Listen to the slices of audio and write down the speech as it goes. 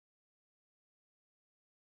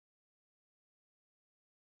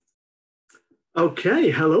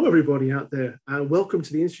Okay, hello everybody out there. Welcome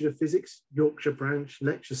to the Institute of Physics Yorkshire Branch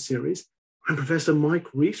Lecture Series. I'm Professor Mike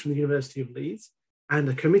Rees from the University of Leeds and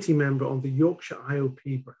a committee member on the Yorkshire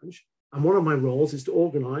IOP branch. And one of my roles is to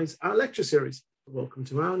organise our lecture series. Welcome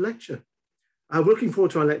to our lecture. We're looking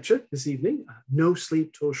forward to our lecture this evening, No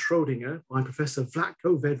Sleep till Schrödinger by Professor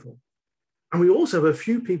Vlatko Vedral. And we also have a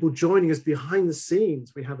few people joining us behind the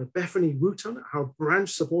scenes. We have a Bethany Wooton, our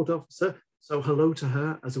branch support officer. So hello to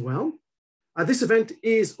her as well. This event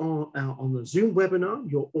is on the Zoom webinar.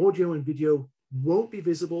 Your audio and video won't be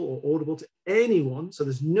visible or audible to anyone, so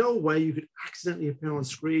there's no way you could accidentally appear on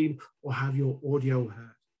screen or have your audio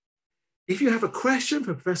heard. If you have a question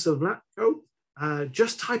for Professor Vlatko,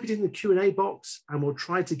 just type it in the Q&A box and we'll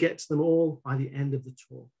try to get to them all by the end of the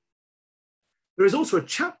talk. There is also a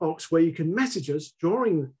chat box where you can message us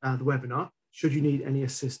during the webinar should you need any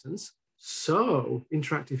assistance. So,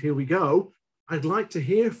 interactive, here we go. I'd like to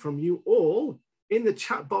hear from you all in the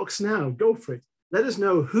chat box now. Go for it. Let us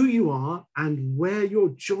know who you are and where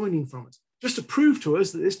you're joining from us, just to prove to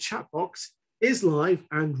us that this chat box is live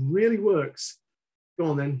and really works. Go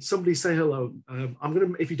on then, somebody say hello.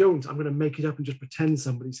 If you don't, I'm gonna make it up and just pretend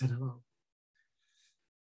somebody said hello.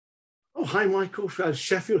 Oh, hi, Michael,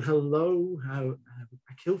 Sheffield, hello.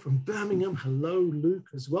 Akil from Birmingham, hello, Luke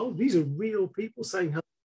as well. These are real people saying hello.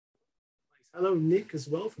 Hello, Nick, as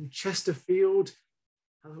well, from Chesterfield.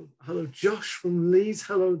 Hello, Josh from Leeds.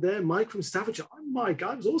 Hello there. Mike from Staffordshire. I'm Mike.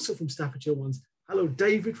 I was also from Staffordshire once. Hello,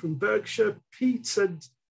 David from Berkshire. Pete and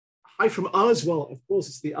hi from us. Well, of course,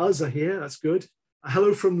 it's the us are here. That's good.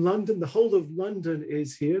 Hello from London. The whole of London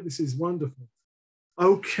is here. This is wonderful.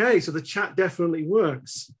 Okay, so the chat definitely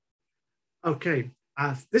works. Okay,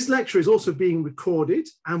 this lecture is also being recorded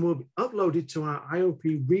and will be uploaded to our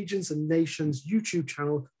IOP Regions and Nations YouTube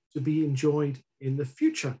channel to be enjoyed in the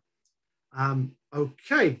future.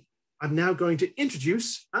 Okay, I'm now going to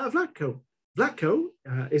introduce Vlatko. Vlatko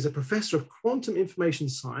is a professor of quantum information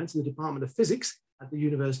science in the Department of Physics at the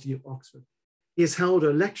University of Oxford. He has held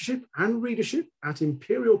a lectureship and readership at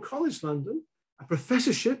Imperial College London, a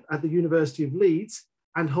professorship at the University of Leeds,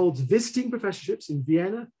 and holds visiting professorships in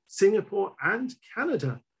Vienna, Singapore, and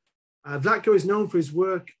Canada. Vlatko is known for his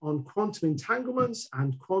work on quantum entanglements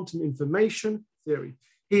and quantum information theory.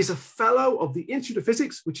 He is a fellow of the Institute of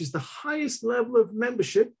Physics, which is the highest level of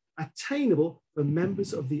membership attainable for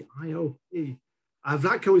members of the IOP.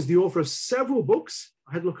 Vlatko is the author of several books.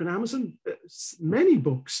 I had a look on Amazon, many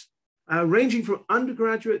books, ranging from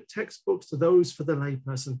undergraduate textbooks to those for the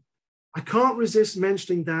layperson. I can't resist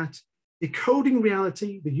mentioning that Decoding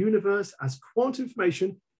Reality, the Universe as Quantum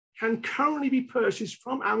Information can currently be purchased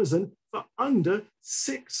from Amazon for under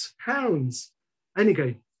 £6.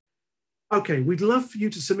 Anyway, okay, we'd love for you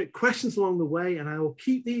to submit questions along the way, and I will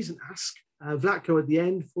keep these and ask Vlatko at the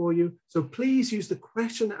end for you. So please use the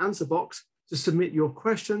question and answer box to submit your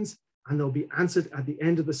questions, and they'll be answered at the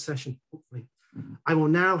end of the session, hopefully. I will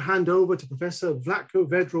now hand over to Professor Vlatko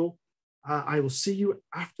Vedral. I will see you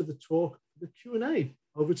after the talk, the Q&A.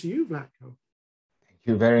 Over to you, Vlatko. Thank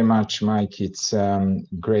you very much, Mike. It's a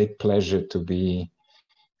great pleasure to be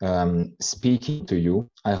speaking to you.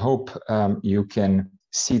 I hope you can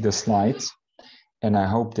see the slides, and I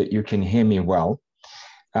hope that you can hear me well.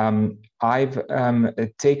 I've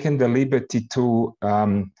taken the liberty to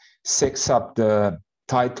sex up the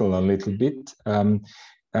title a little bit.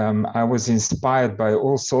 I was inspired by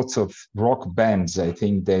all sorts of rock bands, I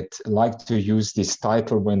think, that like to use this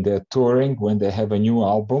title when they're touring, when they have a new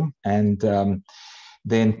album, and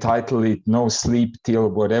they entitle it No Sleep Till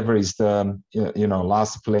whatever is the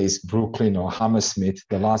last place, Brooklyn or Hammersmith,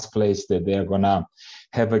 the last place that they're gonna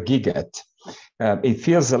have a gig at. It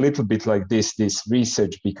feels a little bit like this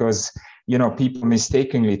research, because people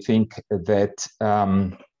mistakenly think that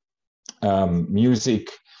music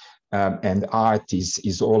and art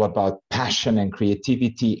is all about passion and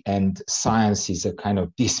creativity, and science is a kind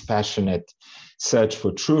of dispassionate search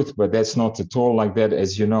for truth, but that's not at all like that.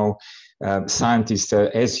 As you know, scientists are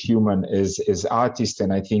as human as artists,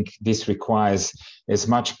 and I think this requires as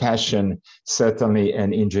much passion, certainly,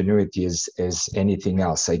 and ingenuity as anything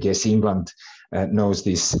else. I guess England knows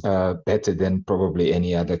this better than probably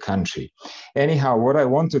any other country. Anyhow, what I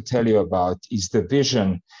want to tell you about is the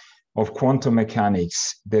vision of quantum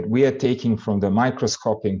mechanics that we are taking from the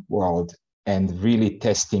microscopic world and really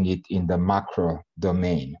testing it in the macro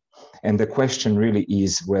domain. And the question really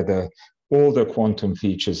is whether all the quantum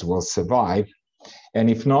features will survive, and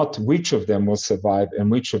if not, which of them will survive and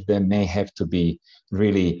which of them may have to be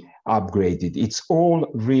really upgraded. It's all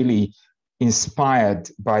really inspired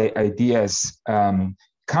by ideas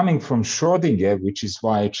coming from Schrödinger, which is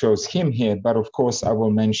why I chose him here, but of course I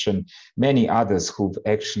will mention many others who've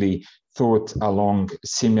actually thought along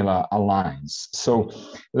similar lines. So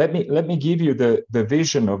let me give you the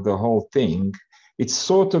vision of the whole thing. It's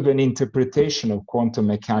sort of an interpretation of quantum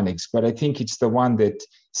mechanics, but I think it's the one that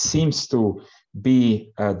seems to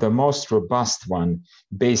be the most robust one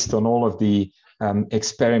based on all of the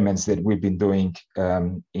experiments that we've been doing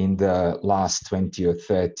in the last 20 or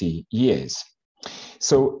 30 years.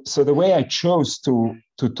 So the way I chose to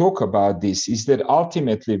talk about this is that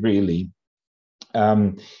ultimately, really,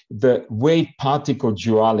 the wave-particle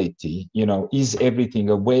duality, is everything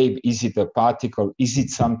a wave? Is it a particle? Is it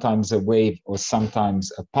sometimes a wave or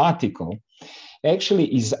sometimes a particle? Actually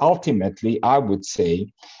is ultimately, I would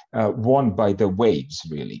say, won by the waves,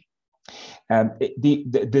 really.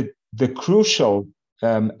 The crucial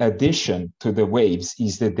addition to the waves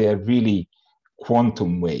is that they're really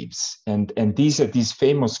quantum waves. And these are these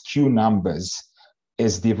famous Q numbers,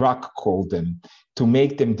 as Dirac called them, to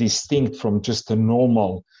make them distinct from just the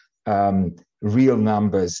normal real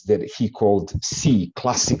numbers that he called C,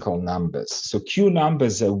 classical numbers. So Q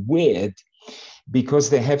numbers are weird because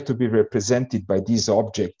they have to be represented by these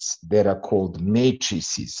objects that are called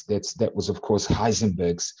matrices. That was, of course,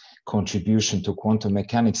 Heisenberg's contribution to quantum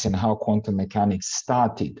mechanics and how quantum mechanics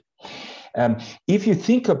started. If you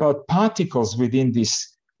think about particles within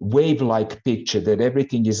this wave-like picture, that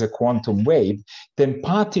everything is a quantum wave, then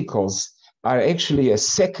particles are actually a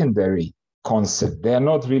secondary concept. They are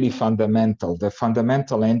not really fundamental. The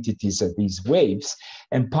fundamental entities are these waves,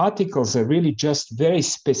 and particles are really just very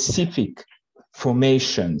specific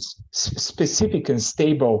formations, specific and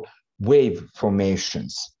stable wave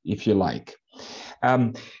formations, if you like.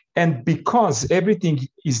 And because everything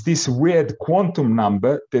is this weird quantum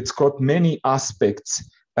number that's got many aspects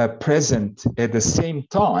present at the same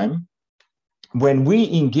time, when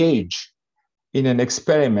we engage in an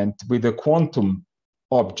experiment with a quantum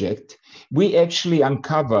object, we actually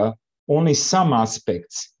uncover only some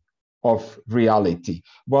aspects of reality,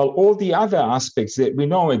 while all the other aspects that we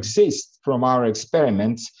know exist from our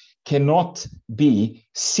experiments cannot be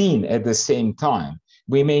seen at the same time.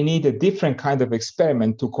 We may need a different kind of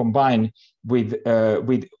experiment to combine with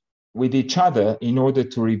each other in order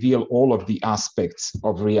to reveal all of the aspects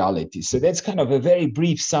of reality. So that's kind of a very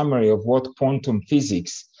brief summary of what quantum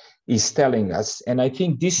physics is telling us. And I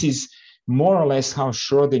think this is more or less how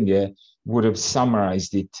Schrödinger would have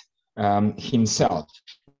summarized it himself.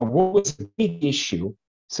 What was the big issue?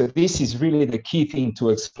 So this is really the key thing to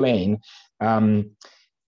explain.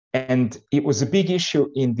 And it was a big issue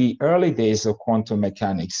in the early days of quantum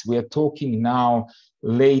mechanics. We are talking now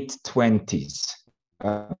late 20s,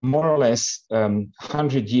 more or less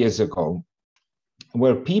 100 years ago,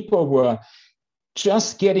 where people were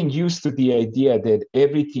just getting used to the idea that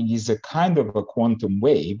everything is a kind of a quantum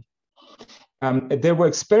wave. There were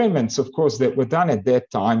experiments, of course, that were done at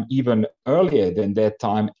that time, even earlier than that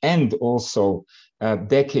time, and also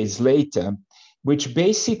decades later, which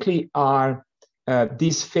basically are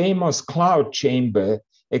these famous cloud chamber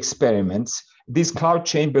experiments. These cloud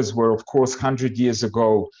chambers were, of course, 100 years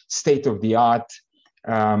ago, state of the art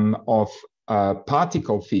of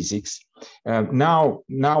particle physics. Now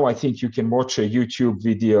I think you can watch a YouTube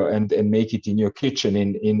video and make it in your kitchen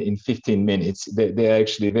in 15 minutes. They're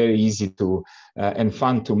actually very easy to and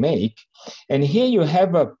fun to make. And here you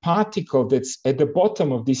have a particle that's at the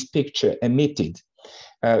bottom of this picture emitted.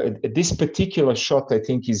 This particular shot, I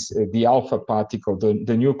think, is the alpha particle,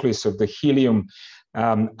 the nucleus of the helium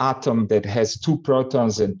atom that has 2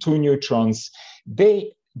 protons and 2 neutrons.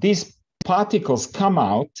 These particles come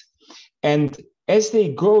out, and as they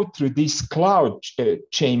go through this cloud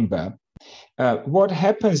chamber, what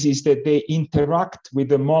happens is that they interact with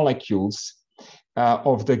the molecules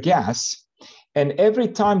of the gas. And every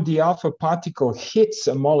time the alpha particle hits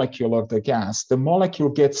a molecule of the gas, the molecule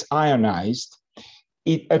gets ionized.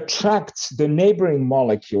 It attracts the neighboring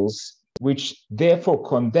molecules, which therefore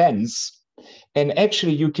condense. And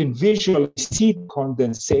actually, you can visually see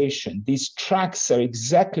condensation. These tracks are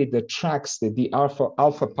exactly the tracks that the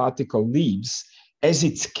alpha particle leaves as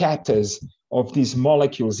it scatters of these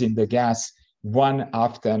molecules in the gas one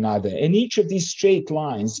after another. And each of these straight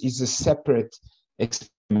lines is a separate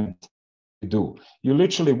experiment to do. You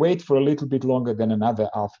literally wait for a little bit longer than another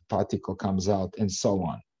alpha particle comes out, and so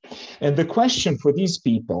on. And the question for these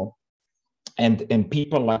people, and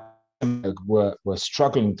people like were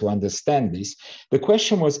struggling to understand this, the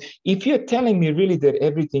question was, if you're telling me really that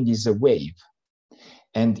everything is a wave,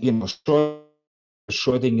 and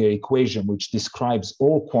Schrödinger equation, which describes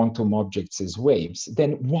all quantum objects as waves,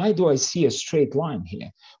 then why do I see a straight line here?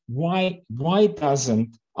 Why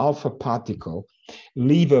doesn't alpha particle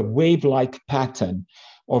leave a wave-like pattern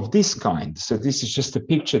of this kind. So this is just a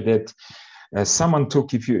picture that someone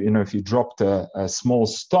took. If you dropped a small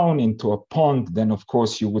stone into a pond, then of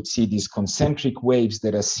course you would see these concentric waves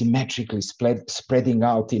that are symmetrically spreading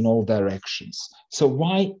out in all directions. So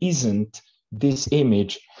why isn't this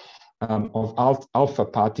image of alpha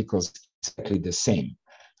particles exactly the same?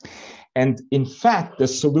 And in fact, the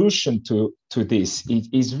solution to this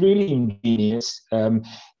is really ingenious.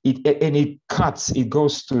 It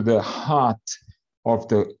goes to the heart of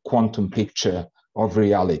the quantum picture of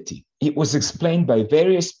reality. It was explained by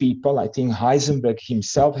various people. I think Heisenberg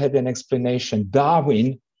himself had an explanation.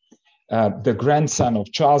 Darwin, the grandson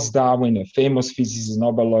of Charles Darwin, a famous physicist,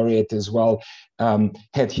 Nobel laureate as well,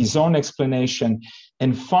 had his own explanation.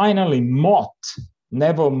 And finally,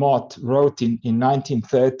 Neville Mott wrote in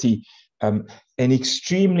 1930 an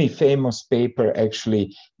extremely famous paper,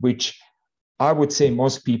 actually, which I would say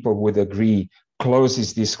most people would agree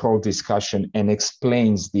closes this whole discussion and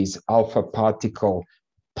explains these alpha particle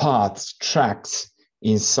paths, tracks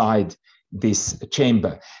inside this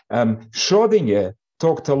chamber. Schrödinger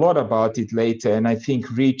talked a lot about it later, and I think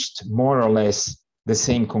reached more or less the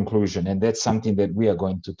same conclusion, and that's something that we are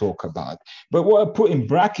going to talk about. But what I put in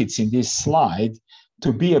brackets in this slide,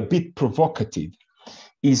 to be a bit provocative,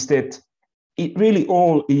 is that it really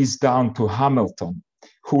all is down to Hamilton,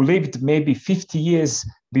 who lived maybe 50 years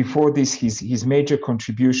before this. His major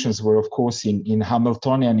contributions were, of course, in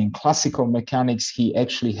Hamiltonian, in classical mechanics. He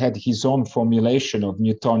actually had his own formulation of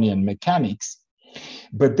Newtonian mechanics.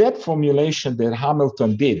 But that formulation that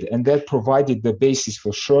Hamilton did, and that provided the basis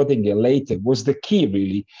for Schrödinger later, was the key,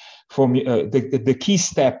 really, for the key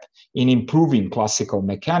step in improving classical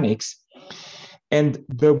mechanics. And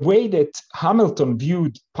the way that Hamilton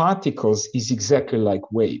viewed particles is exactly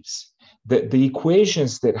like waves. The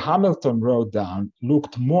equations that Hamilton wrote down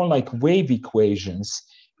looked more like wave equations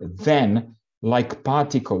than like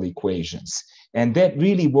particle equations. And that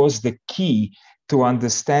really was the key to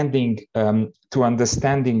understanding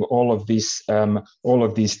all of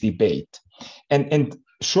this debate. And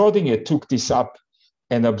Schrödinger took this up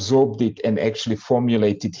and absorbed it and actually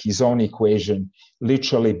formulated his own equation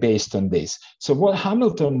literally based on this. So what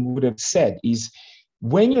Hamilton would have said is,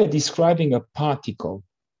 when you're describing a particle,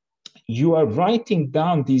 you are writing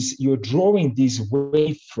down you're drawing these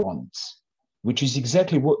wave fronts, which is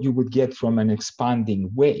exactly what you would get from an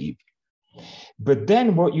expanding wave. But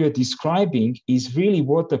then what you're describing is really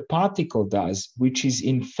what the particle does, which is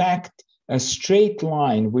in fact a straight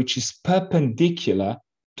line which is perpendicular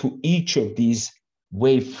to each of these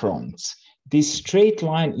wave fronts. This straight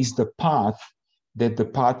line is the path that the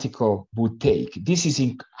particle would take. This is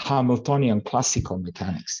in Hamiltonian classical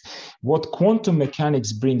mechanics. What quantum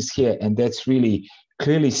mechanics brings here, and that's really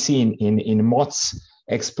clearly seen in Mott's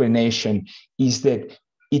explanation, is that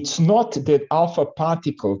it's not that alpha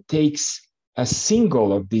particle takes a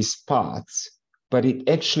single of these paths, but it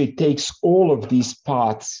actually takes all of these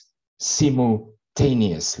paths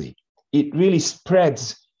simultaneously. It really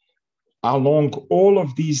spreads along all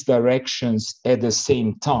of these directions at the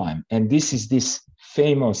same time. And this is this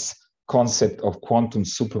famous concept of quantum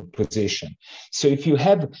superposition. So if you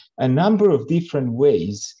have a number of different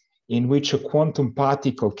ways in which a quantum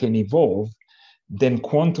particle can evolve, then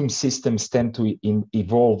quantum systems tend to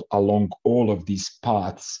evolve along all of these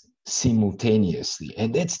paths simultaneously.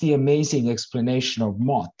 And that's the amazing explanation of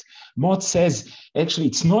Mott. Mott says, actually,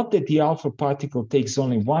 it's not that the alpha particle takes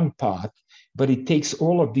only one path, but it takes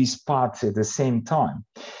all of these paths at the same time.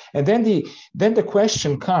 And then the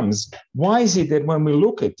question comes, why is it that when we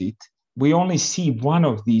look at it, we only see one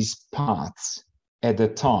of these paths at a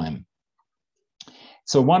time?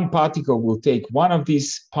 So one particle will take one of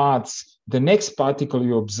these paths, the next particle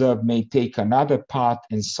you observe may take another path,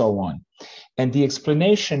 and so on. And the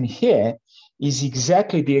explanation here is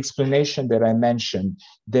exactly the explanation that I mentioned,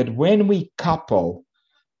 that when we couple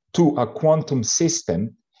to a quantum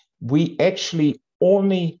system, we actually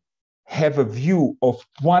only have a view of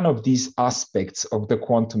one of these aspects of the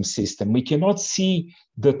quantum system. We cannot see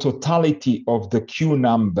the totality of the Q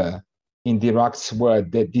number in Dirac's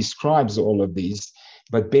word that describes all of these,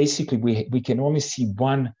 but basically we can only see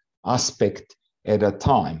one aspect at a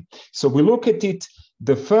time. So we look at it,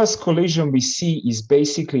 the first collision we see is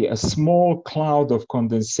basically a small cloud of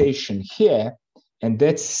condensation here, and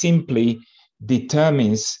that simply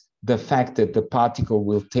determines the fact that the particle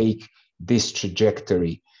will take this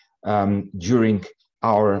trajectory during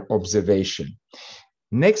our observation.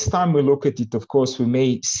 Next time we look at it, of course, we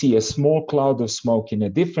may see a small cloud of smoke in a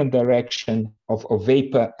different direction of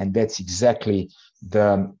vapor, and that's exactly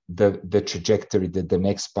the trajectory that the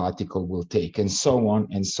next particle will take, and so on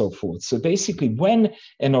and so forth. So basically, when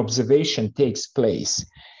an observation takes place,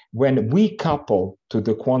 when we couple to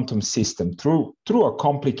the quantum system through a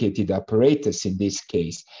complicated apparatus in this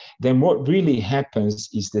case, then what really happens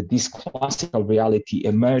is that this classical reality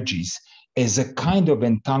emerges as a kind of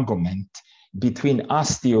entanglement between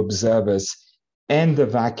us, the observers, and the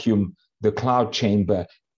vacuum, the cloud chamber,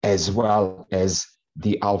 as well as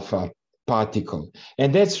the alpha particle.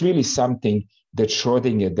 And that's really something that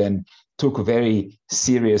Schrödinger then took very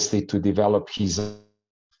seriously to develop his.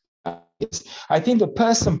 I think the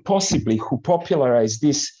person possibly who popularized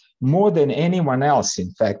this more than anyone else,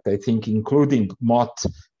 in fact, I think including Mott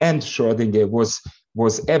and Schrödinger,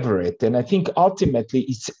 was Everett. And I think ultimately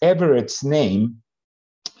it's Everett's name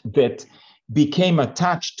that became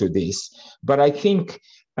attached to this. But I think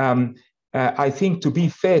to be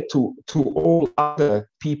fair to all other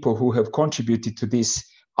people who have contributed to this,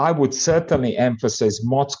 I would certainly emphasize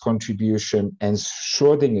Mott's contribution and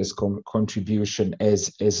Schrödinger's contribution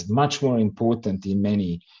as much more important in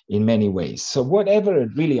many ways. So whatever it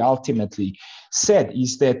really ultimately said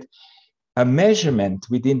is that a measurement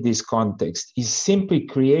within this context is simply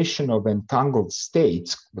creation of entangled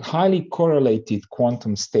states, highly correlated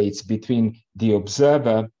quantum states between the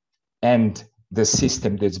observer and the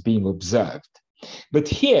system that's being observed. But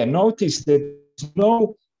here, notice that there's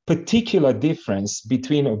no particular difference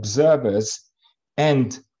between observers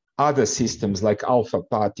and other systems like alpha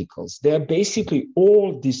particles. They're basically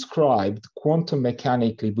all described quantum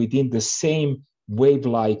mechanically within the same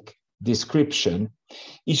wave-like description.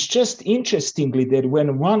 It's just interestingly that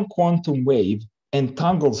when one quantum wave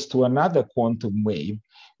entangles to another quantum wave,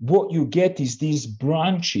 what you get is these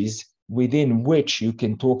branches within which you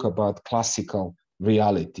can talk about classical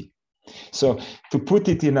reality. So to put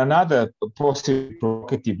it in another possibly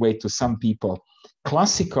provocative way to some people,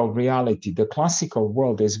 classical reality, the classical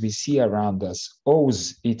world as we see around us,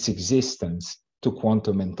 owes its existence to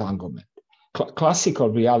quantum entanglement. Classical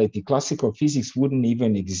reality, classical physics wouldn't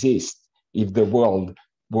even exist if the world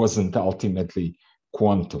wasn't ultimately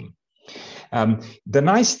quantum. The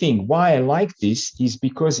nice thing why I like this is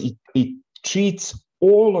because it treats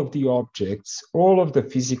all of the objects, all of the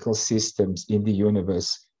physical systems in the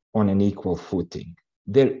universe on an equal footing.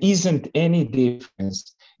 There isn't any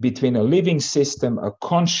difference between a living system, a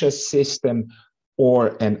conscious system,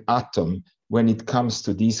 or an atom when it comes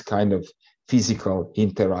to these kind of physical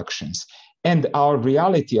interactions. And our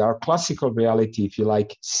reality, our classical reality, if you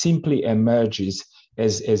like, simply emerges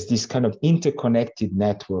as this kind of interconnected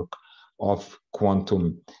network of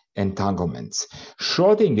quantum entanglements.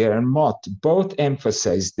 Schrödinger and Mott both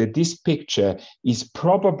emphasize that this picture is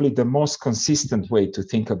probably the most consistent way to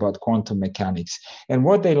think about quantum mechanics. And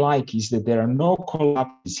what they like is that there are no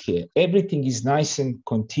collapses here. Everything is nice and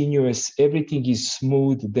continuous. Everything is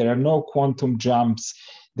smooth. There are no quantum jumps.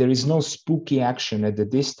 There is no spooky action at the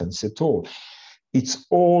distance at all. It's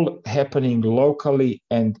all happening locally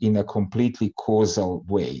and in a completely causal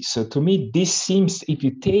way. So to me, this seems, if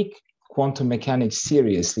you take quantum mechanics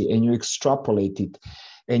seriously and you extrapolate it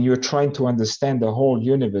and you're trying to understand the whole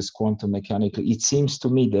universe quantum mechanically, it seems to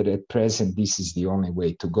me that at present this is the only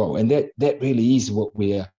way to go. And that really is what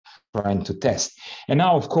we are trying to test. And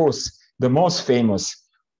now, of course, the most famous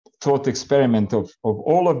thought experiment of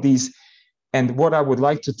all of these, and what I would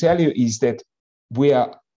like to tell you is that we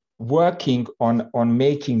are working on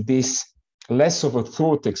making this less of a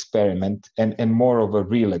thought experiment and more of a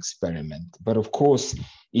real experiment. But of course,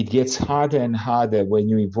 it gets harder and harder when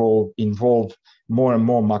you involve more and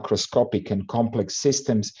more macroscopic and complex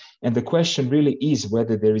systems. And the question really is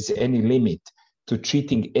whether there is any limit to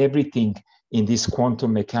treating everything in this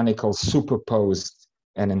quantum mechanical superposed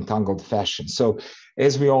and entangled fashion. So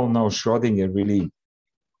as we all know, Schrödinger really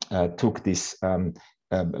took this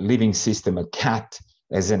living system, a cat,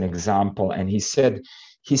 as an example. And he said,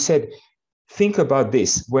 think about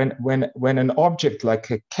this, when an object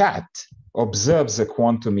like a cat observes a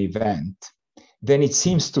quantum event, then it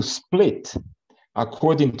seems to split,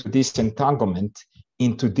 according to this entanglement,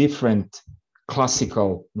 into different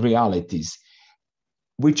classical realities,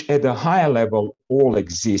 which at a higher level all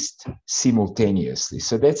exist simultaneously.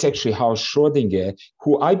 So that's actually how Schrödinger,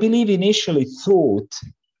 who I believe initially thought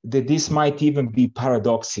that this might even be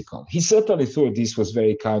paradoxical. He certainly thought this was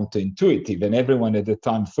very counterintuitive, and everyone at the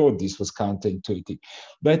time thought this was counterintuitive.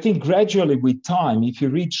 But I think gradually with time, if you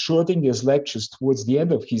read Schrödinger's lectures towards the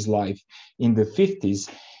end of his life in the 50s,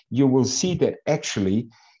 you will see that actually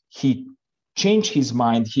he changed his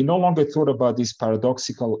mind. He no longer thought about this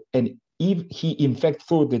paradoxical, and he in fact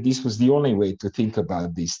thought that this was the only way to think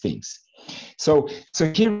about these things. So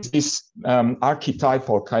here is this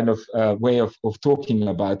archetypal kind of way of talking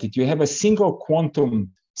about it. You have a single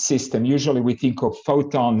quantum system. Usually we think of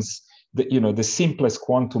photons, the simplest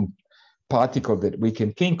quantum particle that we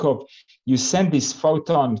can think of. You send this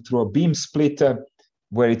photon through a beam splitter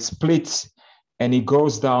where it splits and it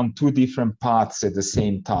goes down two different paths at the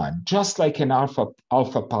same time, just like an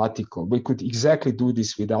alpha particle. We could exactly do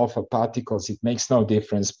this with alpha particles. It makes no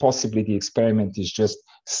difference. Possibly the experiment is just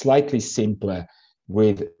slightly simpler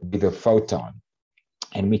with a photon,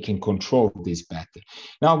 and we can control this better.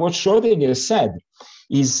 Now, what Schrödinger said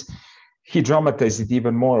is, he dramatized it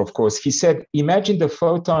even more, of course. He said, imagine the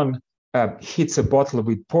photon hits a bottle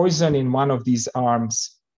with poison in one of these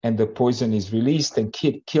arms, and the poison is released and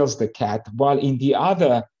kills the cat, while in the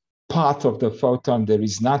other part of the photon, there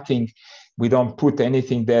is nothing. We don't put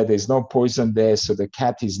anything there. There's no poison there, so the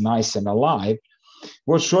cat is nice and alive.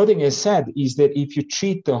 What Schrödinger said is that if you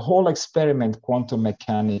treat the whole experiment quantum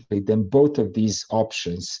mechanically, then both of these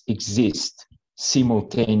options exist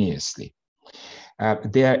simultaneously.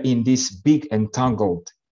 They are in this big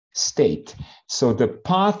entangled state. So the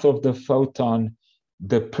path of the photon,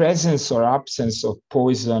 the presence or absence of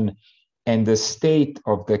poison, and the state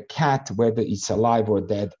of the cat, whether it's alive or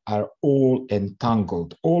dead, are all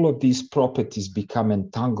entangled. All of these properties become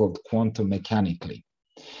entangled quantum mechanically.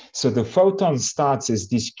 So the photon starts as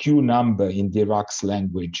this Q number in Dirac's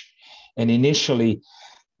language. And initially,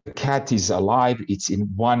 the cat is alive. It's in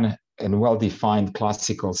one and well-defined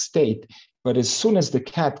classical state. But as soon as the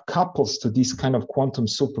cat couples to this kind of quantum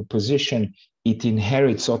superposition, it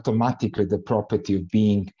inherits automatically the property of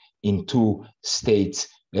being in two states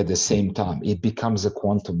at the same time. It becomes a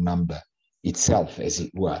quantum number itself, as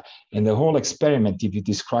it were. And the whole experiment, if you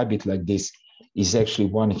describe it like this, is actually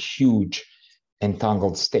one huge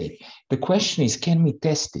entangled state. The question is, can we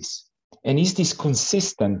test this? And is this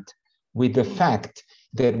consistent with the fact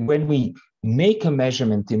that when we make a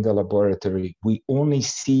measurement in the laboratory, we only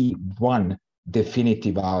see one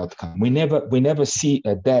definitive outcome? We never see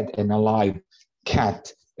a dead and alive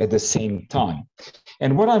cat at the same time.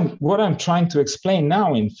 And what I'm trying to explain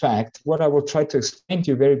now, in fact, what I will try to explain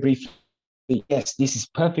to you very briefly, yes, this is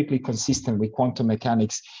perfectly consistent with quantum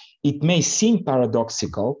mechanics. It may seem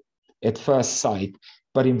paradoxical at first sight,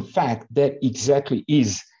 but in fact, that exactly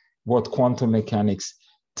is what quantum mechanics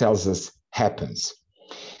tells us happens.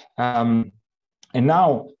 And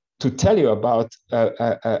now, to tell you about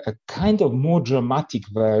a kind of more dramatic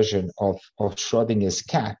version of Schrödinger's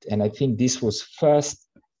cat, and I think this was first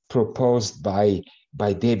proposed by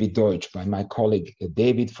David Deutsch, by my colleague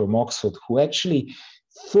David from Oxford, who actually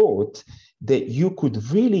thought that you could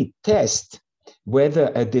really test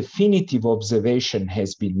whether a definitive observation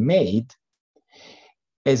has been made,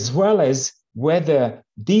 as well as whether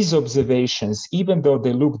these observations, even though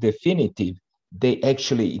they look definitive, they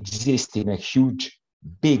actually exist in a huge,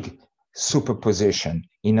 big superposition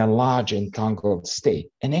in a large entangled state.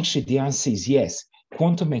 And actually the answer is yes.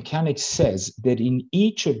 Quantum mechanics says that in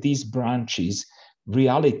each of these branches,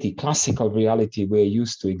 reality, classical reality, we're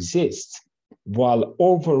used to exist, while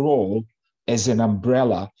overall, as an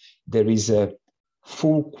umbrella, there is a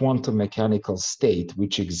full quantum mechanical state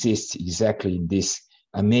which exists exactly in this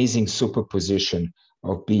amazing superposition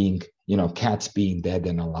of being, cats being dead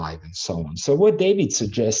and alive and so on. So what David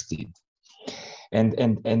suggested,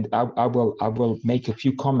 and I will make a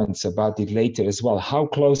few comments about it later as well. How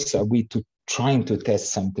close are we to trying to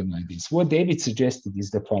test something like this? What David suggested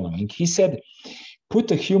is the following. He said,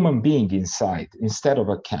 put a human being inside instead of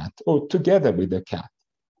a cat, or together with a cat.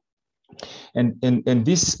 And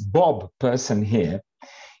this Bob person here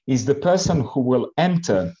is the person who will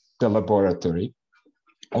enter the laboratory,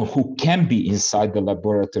 or who can be inside the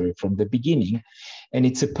laboratory from the beginning. And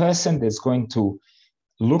it's a person that's going to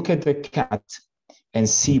look at the cat and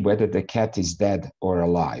see whether the cat is dead or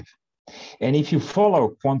alive. And if you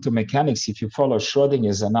follow quantum mechanics, if you follow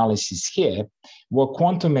Schrödinger's analysis here, what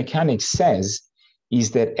quantum mechanics says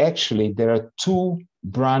is that actually there are two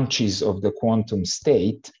branches of the quantum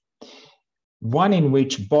state. One in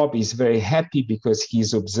which Bob is very happy because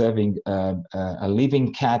he's observing a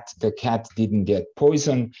living cat. The cat didn't get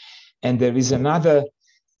poisoned. And there is another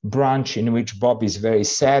branch in which Bob is very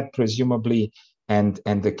sad, presumably, and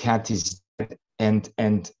the cat is dead.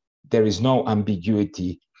 And there is no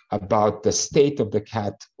ambiguity about the state of the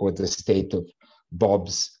cat or the state of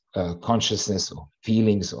Bob's consciousness or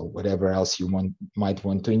feelings or whatever else you might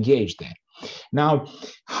want to engage there. Now,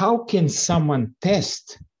 how can someone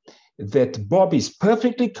test that Bob is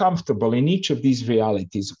perfectly comfortable in each of these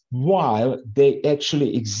realities while they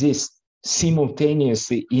actually exist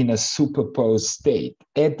simultaneously in a superposed state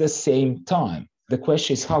at the same time? The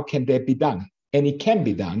question is, how can that be done? And it can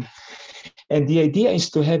be done. And the idea is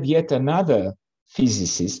to have yet another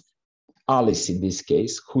physicist, Alice in this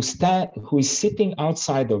case, who is sitting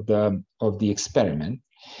outside of the experiment.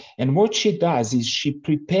 And what she does is she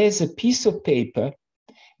prepares a piece of paper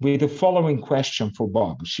with the following question for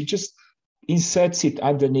Bob. She just inserts it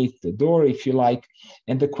underneath the door, if you like.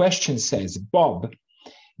 And the question says, Bob,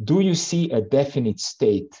 do you see a definite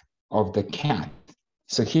state of the cat?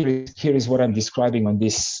 So here is what I'm describing on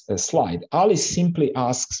this slide. Alice simply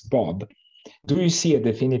asks Bob, do you see a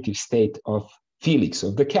definitive state of Felix,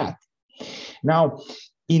 of the cat? Now,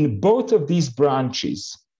 in both of these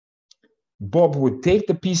branches, Bob would take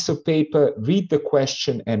the piece of paper, read the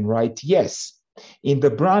question, and write yes. In the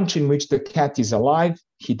branch in which the cat is alive,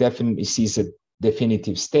 he definitely sees a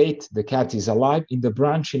definitive state. The cat is alive. In the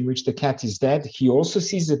branch in which the cat is dead, he also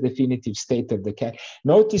sees a definitive state of the cat.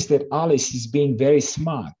 Notice that Alice is being very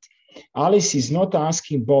smart. Alice is not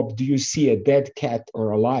asking Bob, do you see a dead cat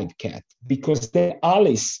or a live cat? Because then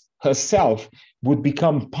Alice herself would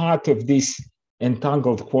become part of this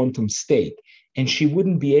entangled quantum state. And she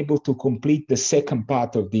wouldn't be able to complete the second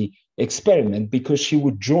part of the experiment because she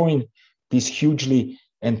would join this hugely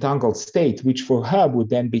entangled state, which for her would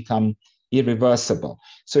then become irreversible.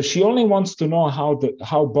 So she only wants to know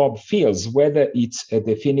how Bob feels, whether it's a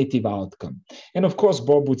definitive outcome. And of course,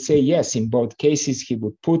 Bob would say yes. In both cases, he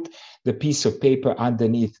would put the piece of paper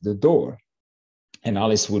underneath the door, and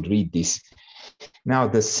Alice would read this. Now,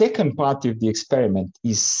 the second part of the experiment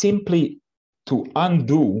is simply to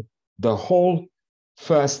undo the whole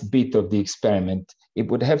first bit of the experiment. It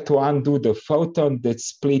would have to undo the photon that's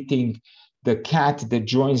splitting, the cat that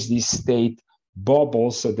joins this state, Bob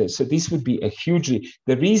also does. So this would be a hugely,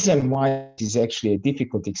 the reason why it is actually a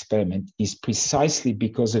difficult experiment is precisely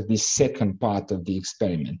because of this second part of the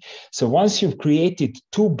experiment. So once you've created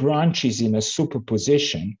two branches in a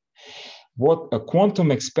superposition, what a quantum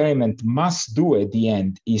experiment must do at the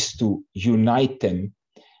end is to unite them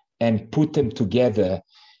and put them together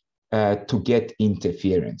to get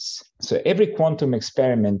interference. So every quantum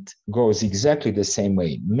experiment goes exactly the same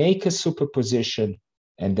way. Make a superposition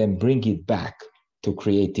and then bring it back to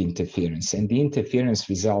create interference. And the interference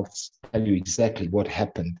results tell you exactly what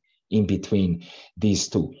happened in between these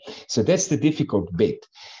two. So that's the difficult bit.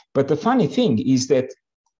 But the funny thing is that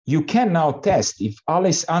you can now test if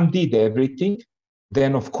Alice undid everything,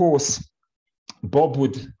 then of course, Bob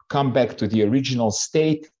would come back to the original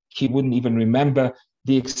state. He wouldn't even remember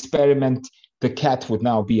the experiment. The cat would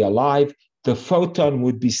now be alive. The photon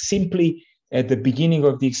would be simply at the beginning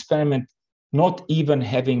of the experiment, not even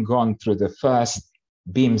having gone through the first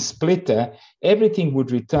beam splitter. Everything would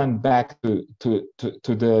return back to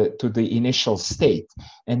the initial state.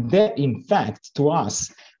 And that, in fact, to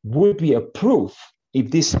us, would be a proof, if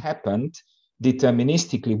this happened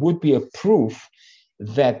deterministically, would be a proof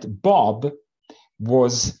that Bob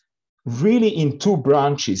was really in two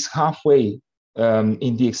branches, halfway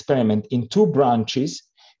in the experiment, in two branches,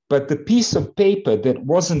 but the piece of paper that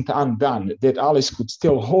wasn't undone, that Alice could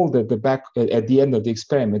still hold at the back at the end of the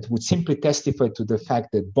experiment, would simply testify to the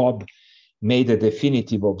fact that Bob made a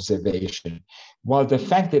definitive observation, while the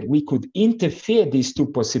fact that we could interfere these two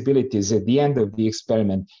possibilities at the end of the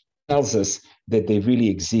experiment tells us that they really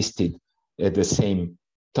existed at the same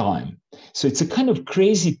time. So it's a kind of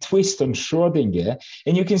crazy twist on Schrödinger.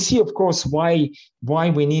 And you can see, of course, why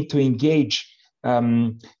we need to engage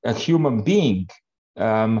a human being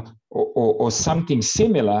or something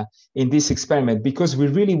similar in this experiment, because we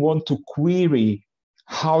really want to query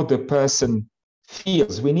how the person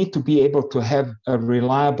feels. We need to be able to have a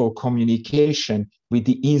reliable communication with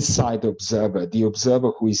the inside observer, the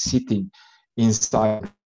observer who is sitting inside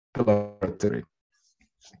the laboratory.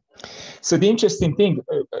 So the interesting thing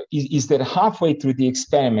is that halfway through the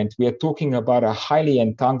experiment, we are talking about a highly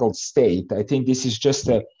entangled state. I think this is just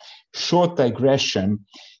a short digression.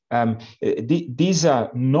 These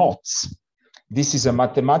are knots. This is a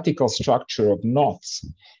mathematical structure of knots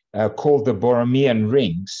called the Borromean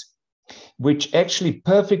rings, which actually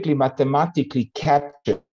perfectly mathematically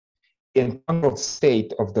capture the entangled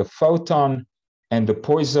state of the photon and the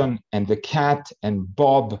poison and the cat and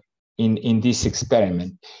Bob in this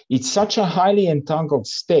experiment. It's such a highly entangled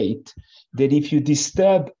state that if you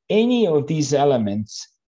disturb any of these elements,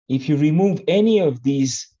 if you remove any of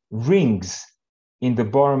these rings in the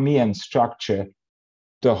Borromean structure,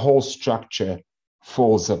 the whole structure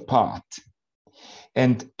falls apart.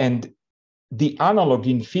 And the analog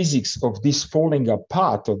in physics of this falling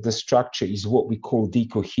apart of the structure is what we call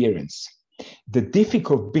decoherence. The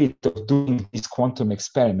difficult bit of doing this quantum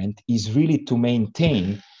experiment is really to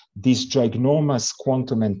maintain this ginormous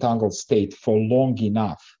quantum entangled state for long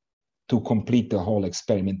enough to complete the whole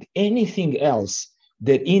experiment. Anything else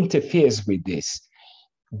that interferes with this,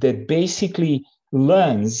 that basically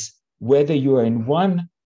learns whether you are in one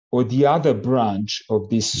or the other branch of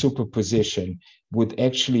this superposition, would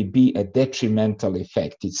actually be a detrimental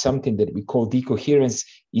effect. It's something that we call decoherence,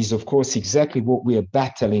 is of course exactly what we are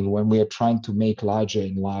battling when we are trying to make larger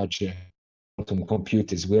and larger quantum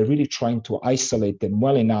computers. We're really trying to isolate them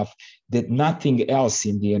well enough that nothing else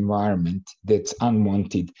in the environment that's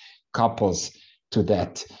unwanted couples to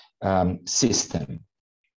that system.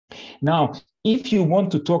 Now, if you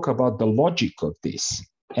want to talk about the logic of this,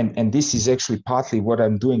 and this is actually partly what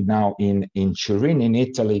I'm doing now in Turin, in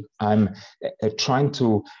Italy, I'm trying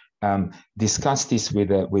to discuss this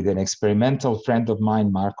with an experimental friend of mine,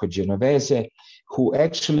 Marco Genovese, who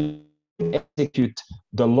actually execute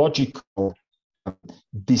the logical,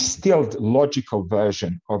 distilled logical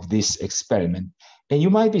version of this experiment. And you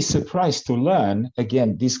might be surprised to learn,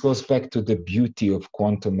 again, this goes back to the beauty of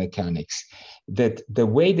quantum mechanics, that the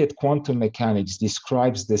way that quantum mechanics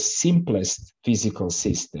describes the simplest physical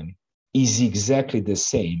system is exactly the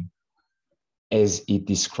same as it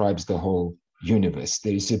describes the whole universe.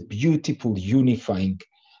 There is a beautiful unifying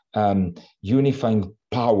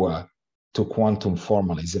power to quantum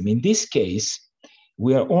formalism. In this case,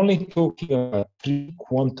 we are only talking about 3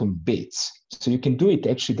 quantum bits. So you can do it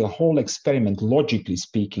actually the whole experiment, logically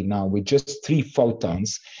speaking, now with just 3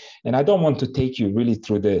 photons. And I don't want to take you really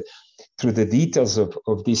through the details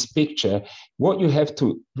of this picture. What you have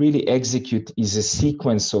to really execute is a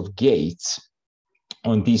sequence of gates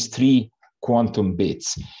on these 3 quantum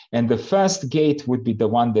bits. And the first gate would be the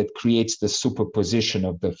one that creates the superposition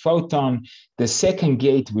of the photon. The second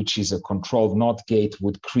gate, which is a controlled NOT gate,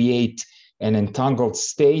 would create an entangled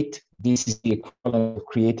state. This is the equivalent of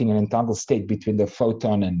creating an entangled state between the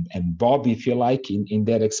photon and Bob, if you like, in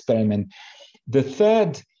that experiment. The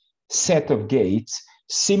third set of gates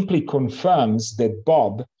simply confirms that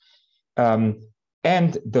Bob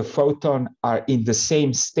and the photon are in the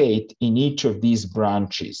same state in each of these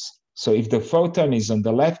branches. So if the photon is on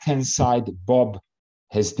the left-hand side, Bob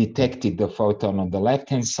has detected the photon on the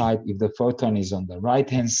left-hand side. If the photon is on the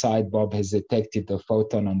right-hand side, Bob has detected the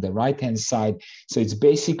photon on the right-hand side. So it's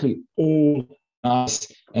basically all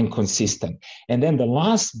nice and consistent. And then the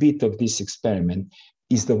last bit of this experiment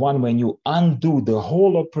is the one when you undo the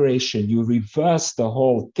whole operation, you reverse the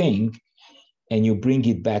whole thing, and you bring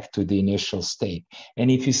it back to the initial state.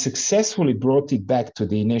 And if you successfully brought it back to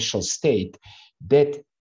the initial state, that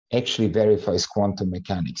actually verifies quantum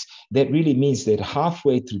mechanics. That really means that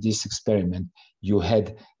halfway through this experiment, you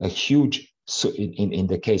had a huge, in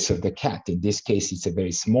the case of the cat, in this case, it's a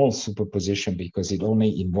very small superposition because it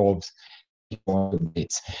only involves quantum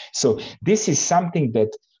bits. So this is something that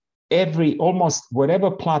almost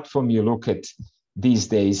whatever platform you look at these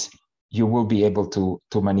days, you will be able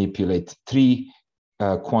to manipulate 3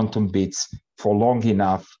 quantum bits for long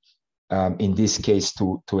enough, in this case,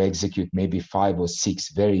 to execute maybe 5 or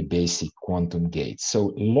 6 very basic quantum gates.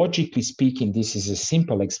 So logically speaking, this is a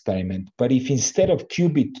simple experiment. But if instead of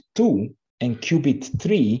qubit 2 and qubit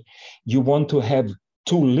 3, you want to have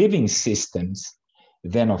 2 living systems,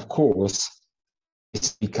 then of course,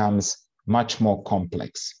 it becomes much more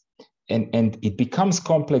complex. And it becomes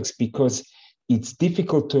complex because it's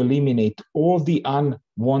difficult to eliminate all the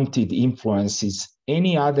unwanted influences.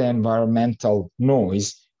 Any other environmental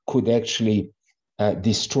noise could actually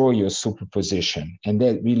destroy your superposition. And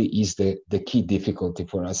that really is the key difficulty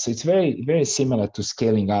for us. So it's very, very similar to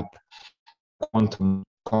scaling up quantum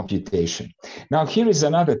computation. Now, here is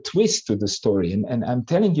another twist to the story. And I'm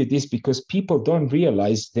telling you this because people don't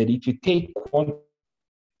realize that if you take quantum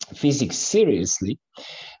physics seriously,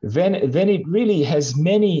 then it really has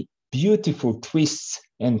many beautiful twists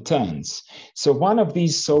and turns. So one of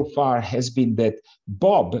these so far has been that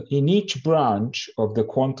Bob, in each branch of the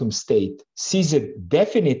quantum state, sees a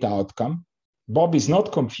definite outcome. Bob is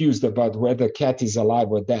not confused about whether cat is alive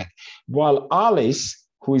or dead, while Alice,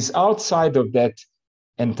 who is outside of that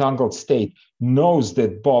entangled state, knows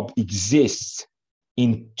that Bob exists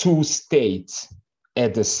in 2 states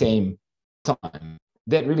at the same time.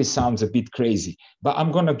 That really sounds a bit crazy, but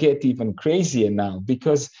I'm going to get even crazier now,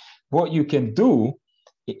 because what you can do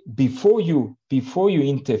before you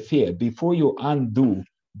interfere, before you undo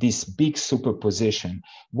this big superposition,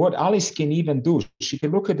 what Alice can even do, she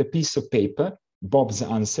can look at a piece of paper, Bob's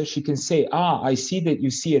answer, she can say, I see that you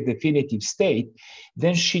see a definitive state.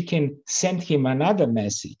 Then she can send him another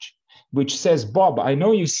message, which says, Bob, I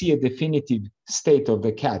know you see a definitive state of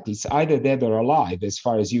the cat. It's either dead or alive, as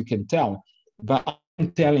far as you can tell, but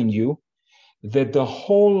I'm telling you that the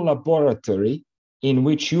whole laboratory in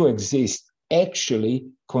which you exist actually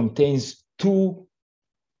contains two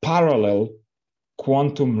parallel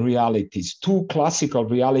quantum realities, two classical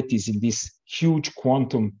realities in this huge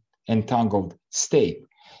quantum entangled state.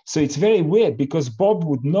 So it's very weird because Bob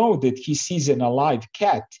would know that he sees an alive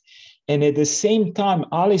cat, and at the same time,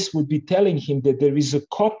 Alice would be telling him that there is a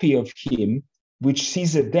copy of him which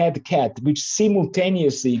sees a dead cat, which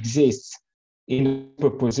simultaneously exists in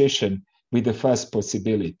superposition with the first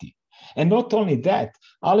possibility. And not only that,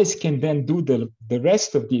 Alice can then do the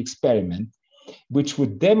rest of the experiment, which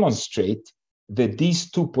would demonstrate that these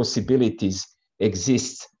two possibilities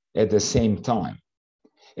exist at the same time.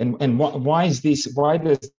 And why is this? Why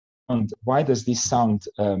does this sound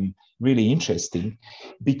really interesting?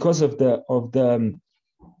 Because of the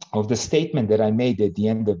statement that I made at the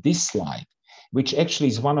end of this slide, which actually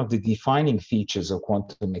is one of the defining features of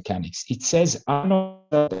quantum mechanics. It says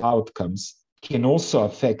unobserved outcomes can also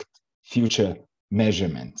affect future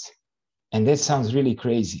measurements. And that sounds really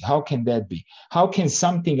crazy. How can that be? How can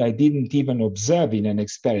something I didn't even observe in an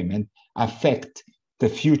experiment affect the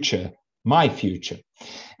future, my future?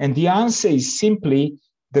 And the answer is simply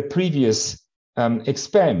the previous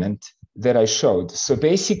experiment that I showed. So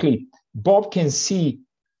basically, Bob can see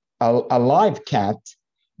a live cat,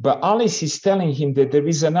 but Alice is telling him that there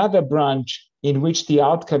is another branch in which the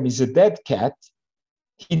outcome is a dead cat.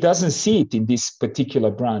 He doesn't see it in this particular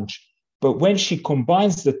branch. But when she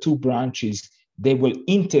combines the two branches, they will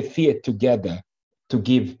interfere together to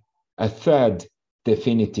give a third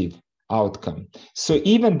definitive outcome. So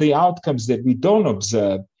even the outcomes that we don't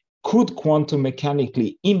observe could quantum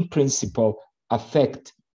mechanically, in principle,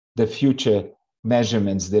 affect the future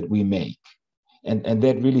measurements that we make. And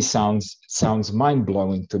that really sounds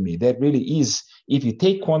mind-blowing to me. That really is, if you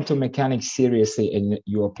take quantum mechanics seriously and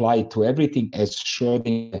you apply it to everything as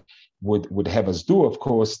Schrödinger would have us do, of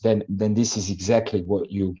course, then this is exactly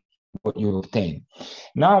what you obtain.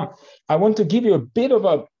 Now, I want to give you a bit of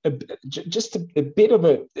an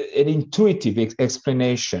intuitive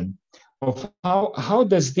explanation of how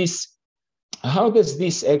does this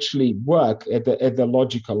actually work at the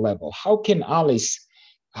logical level. How can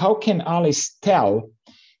Alice tell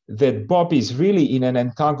that Bob is really in an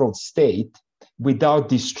entangled state without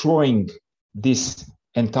destroying this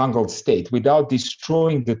entangled state, without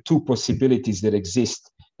destroying the two possibilities that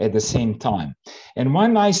exist at the same time? And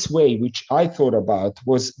one nice way, which I thought about,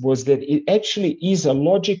 was that it actually is a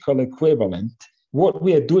logical equivalent. What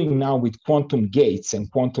we are doing now with quantum gates and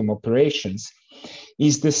quantum operations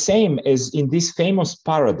is the same as in this famous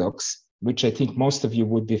paradox, which I think most of you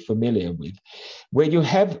would be familiar with, where you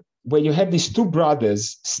have these two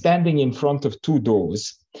brothers standing in front of two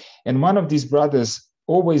doors, and one of these brothers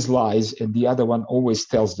always lies and the other one always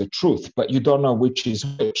tells the truth, but you don't know which is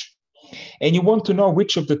which. And you want to know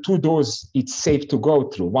which of the two doors it's safe to go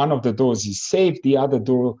through. One of the doors is safe, the other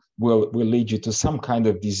door will lead you to some kind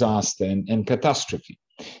of disaster and catastrophe.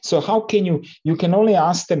 So how can you can only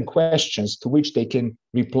ask them questions to which they can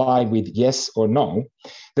reply with yes or no.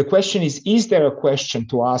 The question is there a question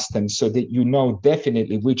to ask them so that you know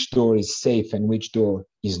definitely which door is safe and which door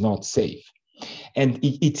is not safe? And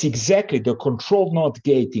it's exactly the control NOT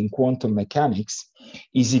gate in quantum mechanics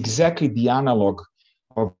is exactly the analog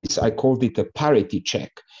of this. I called it a parity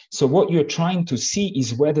check. So what you're trying to see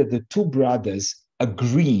is whether the two brothers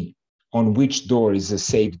agree on which door is a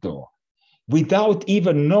safe door, without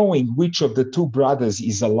even knowing which of the two brothers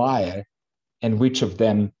is a liar and which of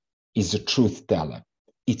them is a truth teller.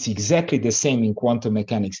 It's exactly the same in quantum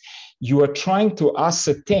mechanics. You are trying to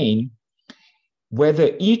ascertain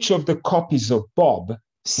whether each of the copies of Bob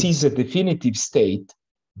sees a definitive state,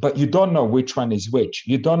 but you don't know which one is which.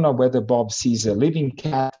 You don't know whether Bob sees a living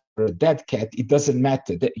cat or a dead cat. It doesn't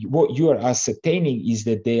matter. What you are ascertaining is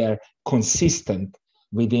that they are consistent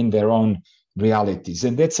within their own realities.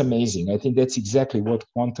 And that's amazing. I think that's exactly what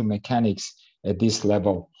quantum mechanics at this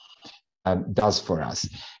level does for us.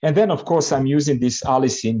 And then, of course, I'm using this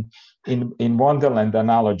Alice in Wonderland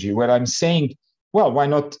analogy where I'm saying, well, why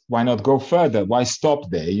not go further? Why stop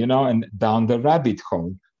there, and down the rabbit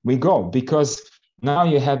hole we go? Because now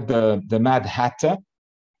you have the Mad Hatter,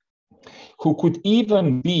 who could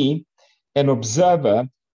even be an observer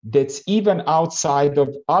that's even outside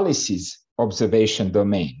of Alice's observation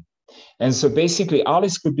domain. And so basically,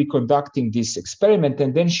 Alice could be conducting this experiment,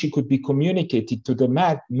 and then she could be communicated to the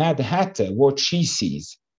Mad Hatter what she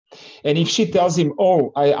sees. And if she tells him,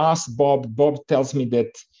 oh, I asked Bob, Bob tells me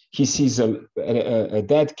that he sees a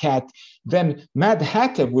dead cat, then Mad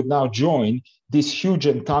Hatter would now join this huge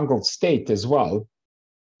entangled state as well,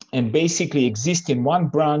 and basically exist in one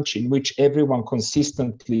branch in which everyone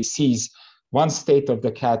consistently sees one state of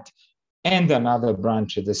the cat and another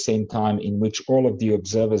branch at the same time, in which all of the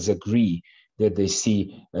observers agree that they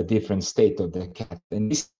see a different state of the cat.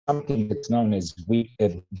 And this is something that's known as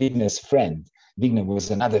Wigner's friend. Wigner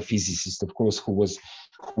was another physicist, of course, who was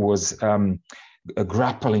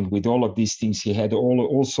grappling with all of these things. He had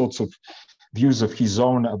all sorts of views of his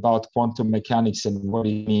own about quantum mechanics and what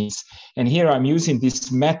it means. And here I'm using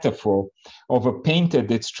this metaphor of a painter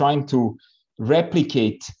that's trying to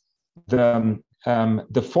replicate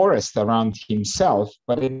the forest around himself,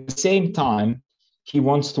 but at the same time, he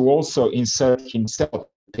wants to also insert himself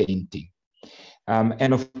in painting.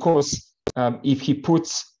 And of course, if he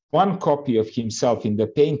puts one copy of himself in the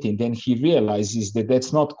painting, then he realizes that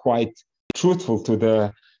that's not quite truthful to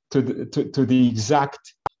the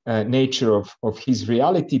exact nature of his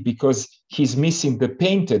reality, because he's missing the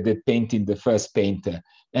painter that painted the first painter,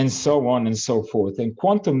 and so on and so forth. And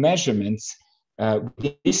quantum measurements,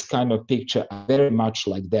 this kind of picture, are very much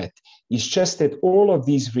like that. It's just that all of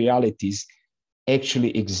these realities actually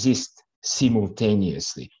exist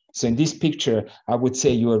simultaneously. So in this picture, I would say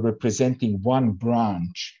you are representing one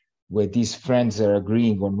branch where these friends are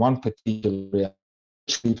agreeing on one particular reality.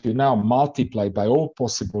 If you now multiply by all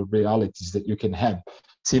possible realities that you can have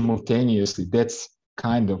simultaneously, that's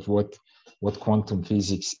kind of what quantum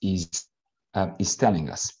physics is telling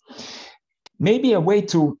us. Maybe a way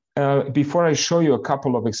to, before I show you a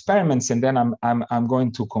couple of experiments, and then I'm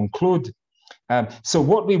going to conclude. So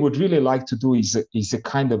what we would really like to do is a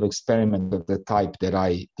kind of experiment of the type that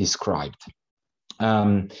I described.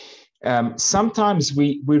 Sometimes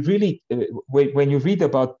we really, when you read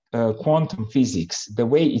about quantum physics, the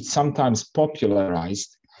way it's sometimes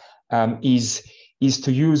popularized is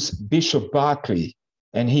to use Bishop Berkeley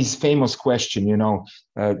and his famous question, you know,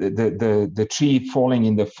 the tree falling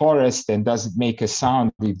in the forest, and does it make a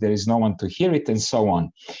sound if there is no one to hear it, and so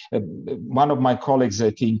on. One of my colleagues,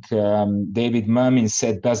 I think David Mermin,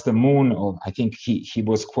 said, does the moon, or I think he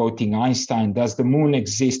was quoting Einstein, does the moon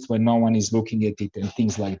exist when no one is looking at it, and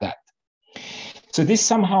things like that. So this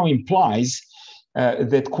somehow implies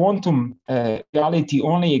that quantum reality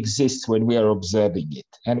only exists when we are observing it.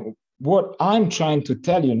 And what I'm trying to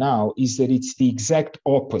tell you now is that it's the exact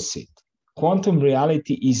opposite. Quantum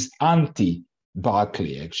reality is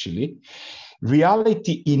anti-Berkeley, actually.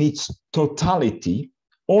 Reality in its totality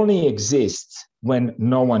only exists when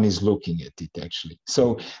no one is looking at it, actually.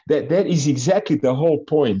 So that is exactly the whole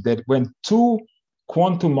point, that when two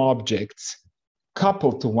quantum objects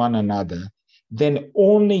couple to one another, then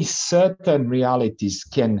only certain realities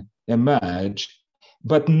can emerge,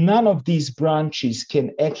 but none of these branches can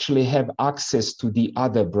actually have access to the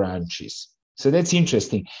other branches. So that's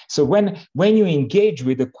interesting. So when you engage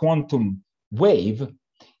with a quantum wave,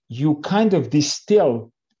 you kind of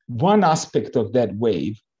distill one aspect of that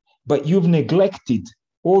wave, but you've neglected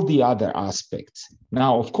all the other aspects.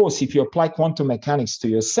 Now, of course, if you apply quantum mechanics to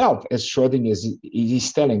yourself, as Schrödinger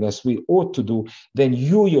is telling us we ought to do, then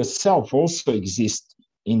you yourself also exist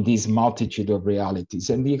in this multitude of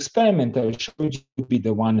realities. And the experiment I showed you would be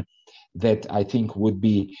the one that I think would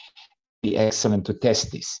be excellent to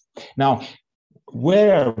test this. Now,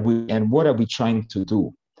 where are we and what are we trying to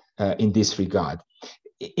do in this regard?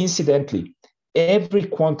 Incidentally, every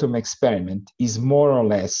quantum experiment is more or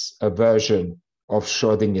less a version of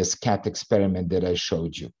Schrödinger's cat experiment that I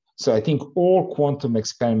showed you. So I think all quantum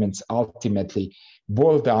experiments ultimately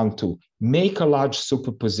boil down to make a large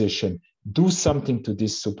superposition, do something to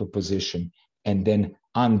this superposition, and then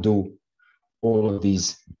undo all of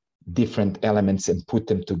these different elements and put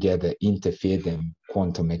them together, interfere them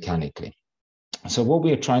quantum mechanically. So what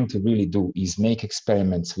we are trying to really do is make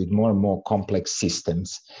experiments with more and more complex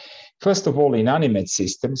systems. First of all, inanimate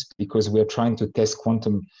systems, because we are trying to test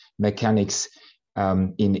quantum mechanics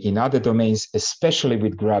in other domains, especially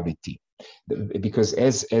with gravity. Because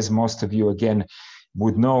as most of you, again,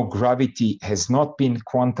 would know, gravity has not been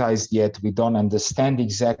quantized yet. We don't understand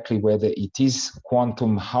exactly whether it is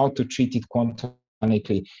quantum, how to treat it quantum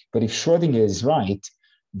mechanically. But if Schrödinger is right,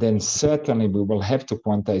 then certainly we will have to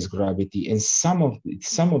quantize gravity. And some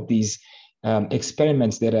of these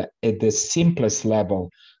experiments that are at the simplest level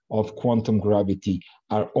of quantum gravity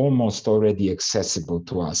are almost already accessible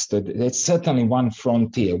to us. That's certainly one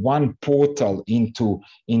frontier, one portal into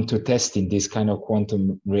testing this kind of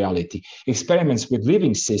quantum reality. Experiments with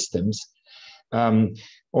living systems,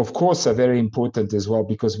 of course, are very important as well,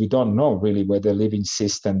 because we don't know really whether living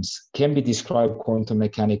systems can be described quantum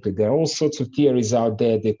mechanically. There are all sorts of theories out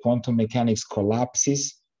there that quantum mechanics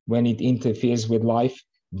collapses when it interferes with life.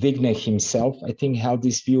 Wigner himself, I think, held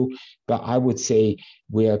this view, but I would say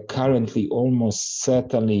we are currently almost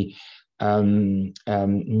certainly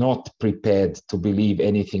not prepared to believe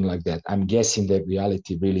anything like that. I'm guessing that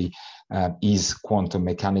reality really is quantum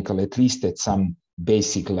mechanical, at least at some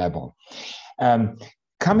basic level.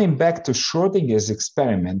 Coming back to Schrödinger's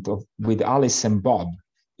experiment with Alice and Bob,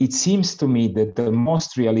 it seems to me that the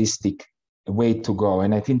most realistic way to go,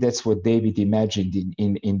 and I think that's what David imagined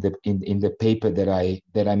in the paper that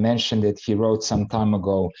I mentioned that he wrote some time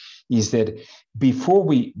ago, is that before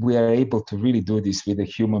we are able to really do this with a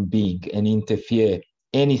human being and interfere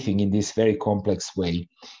anything in this very complex way,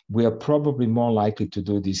 we are probably more likely to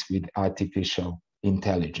do this with artificial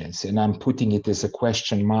intelligence. And I'm putting it as a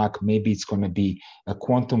question mark. Maybe it's going to be a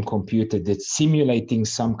quantum computer that's simulating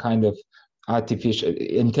some kind of artificial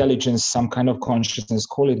intelligence, some kind of consciousness,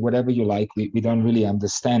 call it whatever you like. We don't really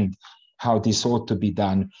understand how this ought to be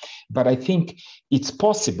done. But I think it's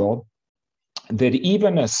possible that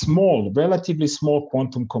even a small, relatively small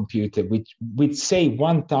quantum computer with say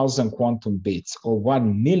 1,000 quantum bits or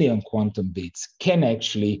 1 million quantum bits can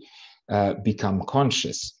actually become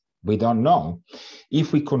conscious. We don't know.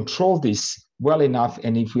 If we control this well enough,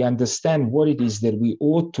 and if we understand what it is that we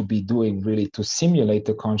ought to be doing really to simulate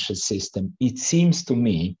a conscious system, it seems to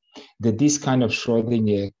me that this kind of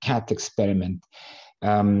Schrödinger cat experiment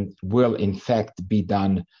will in fact be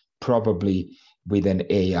done probably with an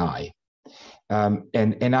AI.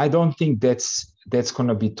 And I don't think that's going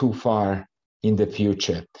to be too far in the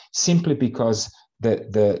future, simply because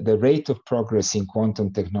the rate of progress in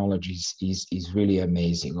quantum technologies is really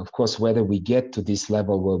amazing. Of course, whether we get to this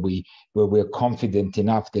level where we're confident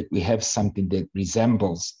enough that we have something that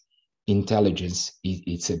resembles intelligence,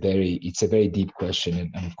 it's a very deep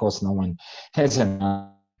question, and of course, no one has an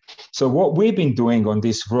answer. So what we've been doing on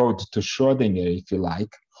this road to Schrödinger, if you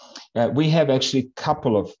like, we have actually a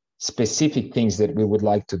couple of specific things that we would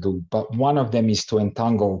like to do, but one of them is to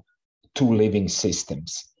entangle two living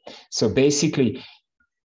systems. So basically,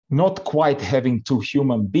 not quite having two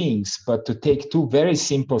human beings, but to take two very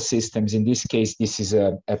simple systems. In this case, this is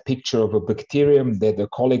a picture of a bacterium that a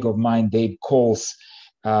colleague of mine, Dave, calls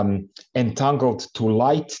entangled to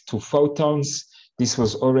light, to photons. This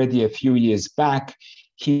was already a few years back.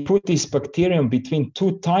 He put this bacterium between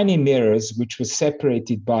two tiny mirrors, which was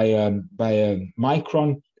separated by a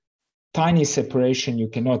micron, tiny separation. You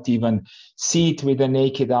cannot even see it with the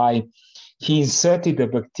naked eye. He inserted the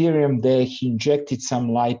bacterium there, he injected some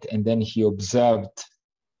light, and then he observed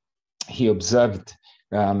the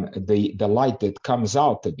light that comes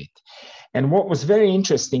out of it. And what was very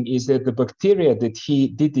interesting is that the bacteria that he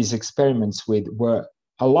did these experiments with were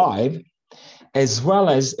alive, as well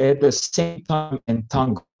as at the same time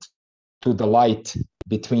entangled to the light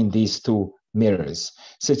between these two mirrors.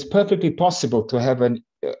 So it's perfectly possible to have a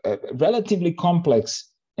relatively complex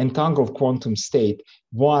entangled quantum state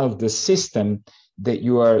while the system that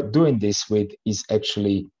you are doing this with is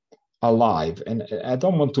actually alive. And I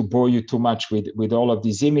don't want to bore you too much with all of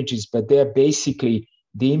these images, but they're basically,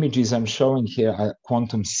 the images I'm showing here are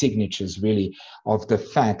quantum signatures really of the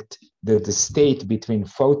fact that the state between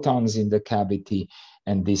photons in the cavity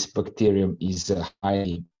and this bacterium is a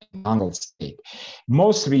highly entangled state.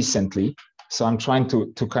 Most recently, so I'm trying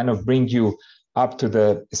to kind of bring you up to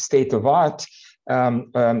the state of art,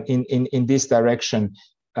 in this direction.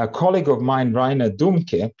 A colleague of mine, Rainer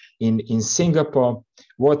Dumke, in Singapore,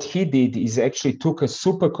 what he did is actually took a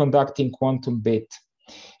superconducting quantum bit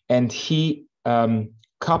and he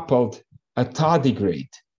coupled a tardigrade.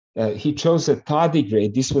 He chose a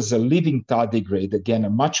tardigrade. This was a living tardigrade, again, a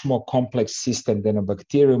much more complex system than a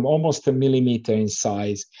bacterium, almost a millimeter in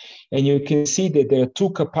size. And you can see that there are two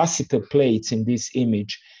capacitor plates in this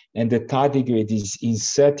image, and the tardigrade is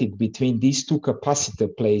inserted between these two capacitor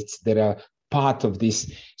plates that are part of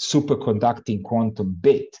this superconducting quantum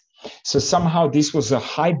bit. So somehow this was a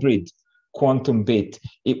hybrid quantum bit.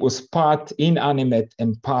 It was part inanimate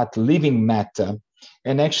and part living matter.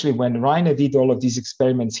 And actually, when Rainer did all of these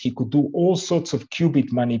experiments, he could do all sorts of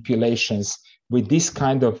qubit manipulations with this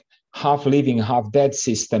kind of half living, half dead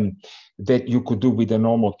system that you could do with a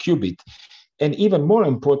normal qubit. And even more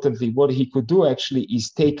importantly, what he could do actually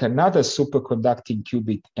is take another superconducting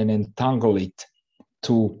qubit and entangle it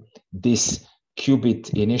to this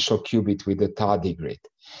qubit, initial qubit with the tardigrade.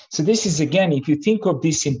 So this is, again, if you think of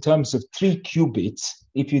this in terms of 3 qubits,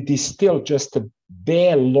 if you distill just a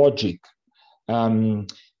bare logic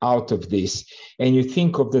out of this, and you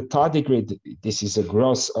think of the tardigrade, this is a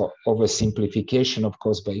gross oversimplification, of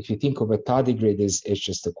course, but if you think of a tardigrade as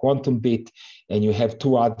just a quantum bit, and you have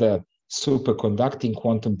 2 other superconducting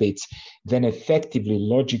quantum bits, then effectively,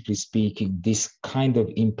 logically speaking, this kind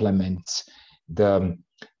of implements the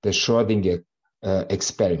Schrödinger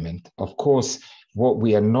experiment. Of course, what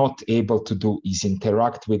we are not able to do is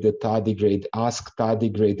interact with the tardigrade, ask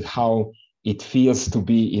tardigrade how it feels to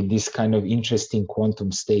be in this kind of interesting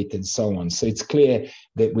quantum state and so on. So it's clear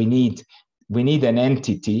that we need an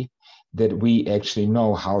entity that we actually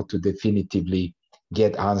know how to definitively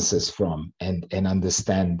get answers from and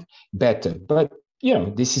understand better. But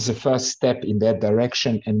this is a first step in that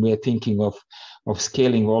direction, and we're thinking of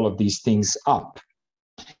scaling all of these things up.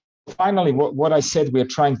 Finally, what I said we're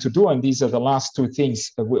trying to do, and these are the last two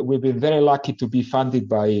things, we've been very lucky to be funded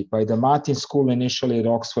by the Martin School initially at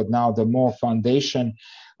Oxford, now the Moore Foundation.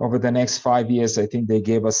 Over the next 5 years, I think they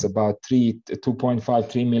gave us about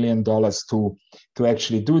 $2.5–3 million to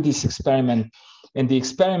actually do this experiment. And the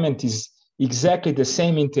experiment is exactly the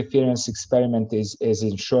same interference experiment as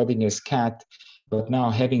in Schrödinger's cat, but now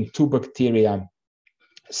having two bacteria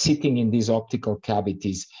sitting in these optical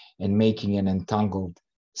cavities and making an entangled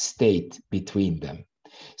state between them.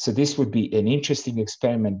 So this would be an interesting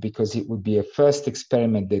experiment because it would be a first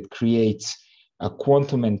experiment that creates a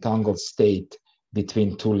quantum entangled state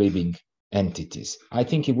between two living entities. I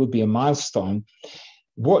think it would be a milestone.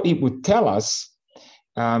 What it would tell us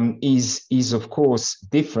is of course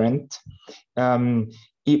different.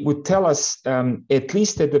 It would tell us, at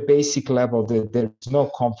least at the basic level, that there is no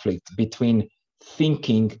conflict between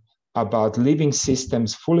thinking about living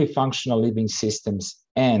systems, fully functional living systems,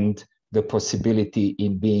 and the possibility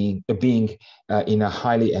in being in a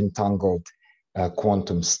highly entangled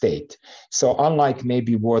quantum state. So unlike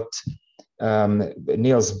maybe what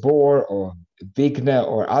Niels Bohr or Wigner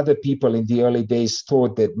or other people in the early days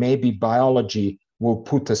thought that maybe biology will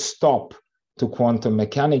put a stop to quantum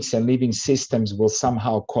mechanics and living systems will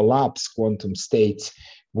somehow collapse quantum states,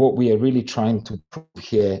 what we are really trying to prove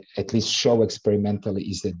here, at least show experimentally,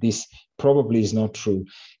 is that this probably is not true,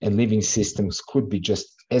 and living systems could be just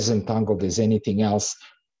as entangled as anything else.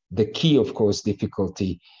 The key, of course,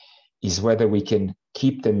 difficulty is whether we can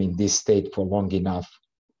keep them in this state for long enough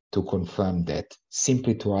to confirm that,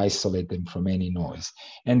 simply to isolate them from any noise.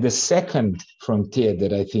 And the second frontier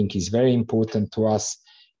that I think is very important to us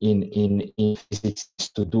in physics is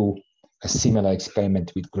to do a similar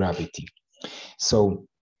experiment with gravity. So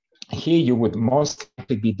here you would most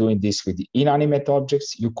likely be doing this with inanimate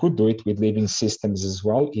objects. You could do it with living systems as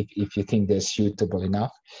well if you think they're suitable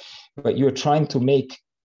enough. But you're trying to make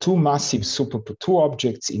two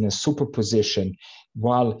objects in a superposition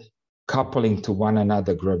while coupling to one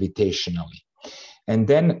another gravitationally. And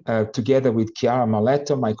then together with Chiara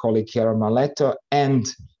Maletto, my colleague Chiara Maletto, and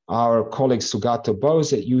our colleague Sugato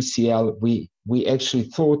Bose at UCL, we actually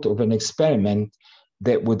thought of an experiment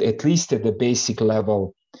that would, at least at the basic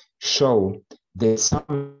level, show that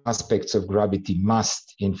some aspects of gravity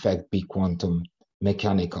must, in fact, be quantum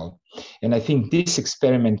mechanical. And I think this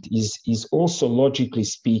experiment is also, logically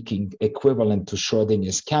speaking, equivalent to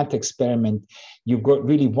Schrödinger's cat experiment. You've got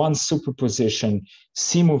really one superposition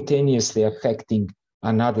simultaneously affecting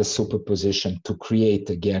another superposition to create,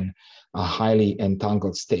 again, a highly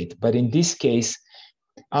entangled state. But in this case,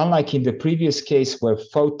 unlike in the previous case where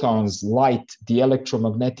photons, light, the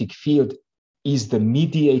electromagnetic field is the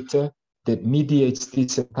mediator that mediates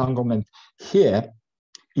this entanglement, here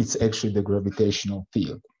it's actually the gravitational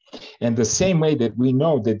field. And the same way that we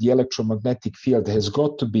know that the electromagnetic field has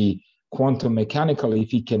got to be quantum mechanical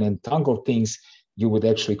if it can entangle things, you would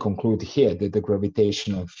actually conclude here that the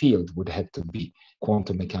gravitational field would have to be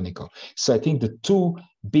quantum mechanical. So I think the two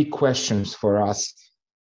big questions for us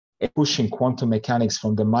pushing quantum mechanics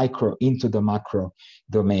from the micro into the macro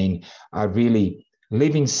domain are really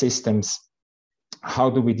living systems. How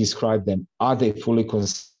do we describe them? Are they fully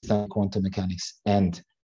consistent quantum mechanics and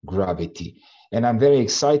gravity? And I'm very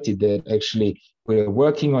excited that actually we're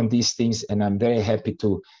working on these things, and I'm very happy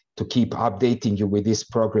to keep updating you with this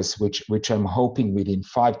progress, which I'm hoping within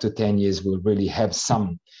 5 to 10 years we'll really have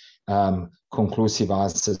some conclusive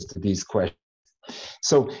answers to these questions.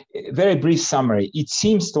 So, very brief summary. It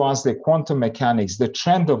seems to us that quantum mechanics, the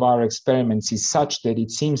trend of our experiments is such that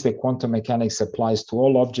it seems that quantum mechanics applies to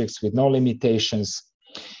all objects with no limitations.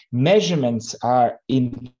 Measurements are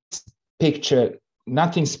in this picture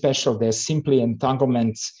nothing special. They're simply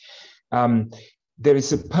entanglements. There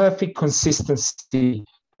is a perfect consistency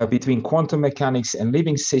between quantum mechanics and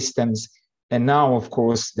living systems. And now, of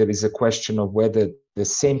course, there is a question of whether the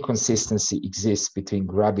same consistency exists between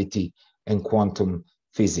gravity and quantum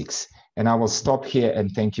physics. And I will stop here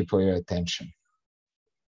and thank you for your attention.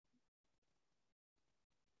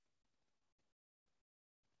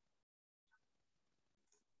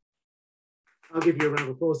 I'll give you a round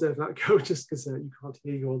of applause there, Vlatko, just because you can't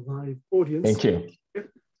hear your live audience. Thank you.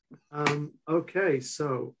 Okay,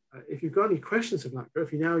 so if you've got any questions of Vlatko,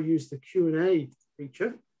 if you now use the Q&A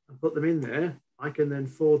feature and put them in there, I can then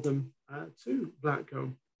forward them to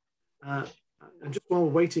Vlatko. And just while we're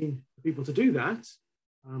waiting for people to do that,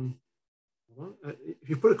 if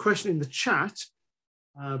you put a question in the chat,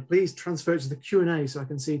 please transfer it to the Q&A so I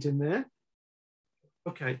can see it in there.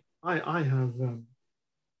 Okay, I have,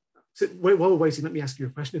 while we're waiting, let me ask you a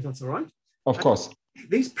question if that's all right. Of course.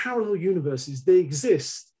 These parallel universes, they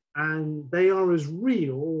exist and they are as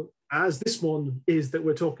real as this one is that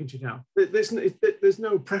we're talking to now. There's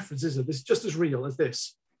no preference, is there? It's just as real as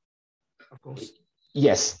this, of course.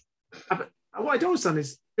 Yes. But what I don't understand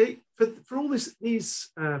is for all this,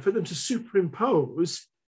 for them to superimpose,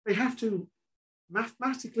 they have to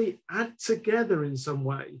mathematically add together in some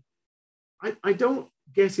way. I don't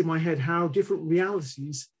get in my head how different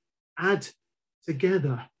realities add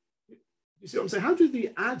together. You see what I'm saying? How do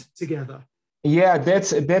they add together? Yeah,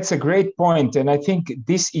 that's a great point, and I think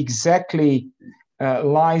this exactly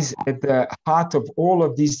lies at the heart of all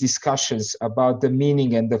of these discussions about the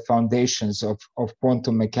meaning and the foundations of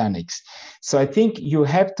quantum mechanics. So I think you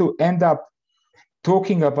have to end up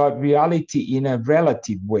talking about reality in a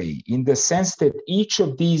relative way, in the sense that each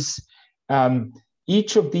of these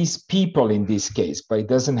people in this case, but it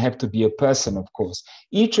doesn't have to be a person, of course,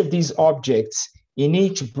 each of these objects in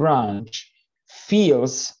each branch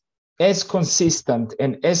feels as consistent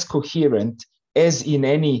and as coherent as in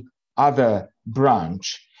any other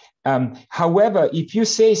branch. However, if you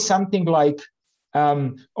say something like,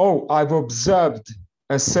 oh, I've observed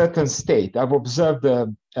a certain state, I've observed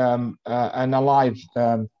an alive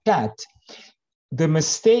cat, the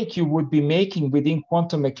mistake you would be making within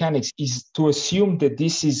quantum mechanics is to assume that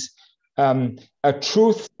this is a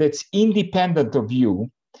truth that's independent of you,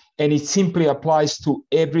 and it simply applies to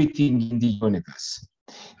everything in the universe.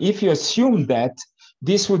 If you assume that,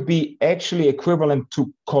 this would be actually equivalent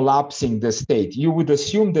to collapsing the state. You would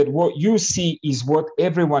assume that what you see is what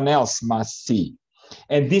everyone else must see.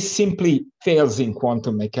 And this simply fails in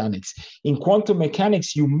quantum mechanics. In quantum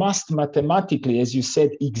mechanics, you must mathematically, as you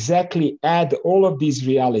said, exactly add all of these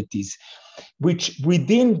realities, which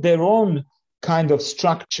within their own kind of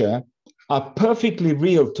structure are perfectly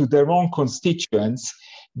real to their own constituents,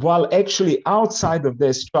 while actually outside of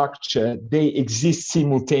their structure, they exist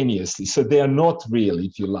simultaneously. So they are not real,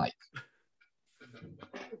 if you like.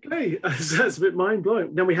 Okay, that's a bit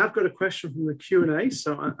mind-blowing. Now we have got a question from the Q&A,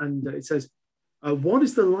 and it says, what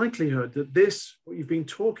is the likelihood that this, what you've been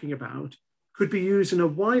talking about, could be used in a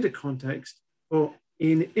wider context or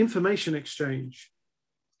in information exchange?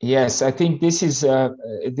 Yes, I think this is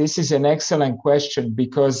an excellent question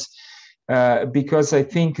because I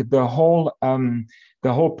think the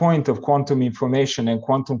whole point of quantum information and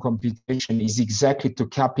quantum computation is exactly to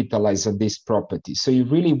capitalize on this property. So you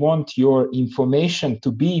really want your information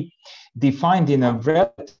to be defined in a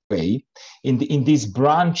relative way in these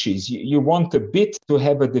branches. You want a bit to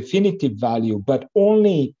have a definitive value, but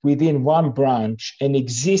only within one branch, and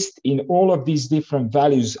exist in all of these different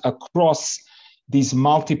values across these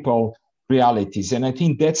multiple realities. And I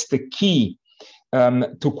think that's the key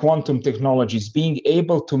to quantum technologies, being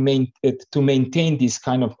able to maintain this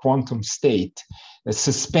kind of quantum state, a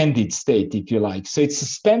suspended state, if you like. So it's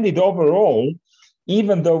suspended overall,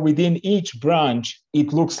 even though within each branch,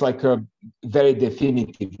 it looks like a very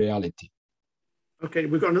definitive reality. Okay,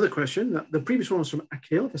 we've got another question. The previous one was from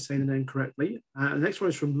Akil, if I'm saying the name correctly. The next one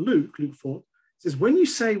is from Luke 4. It says, when you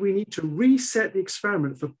say we need to reset the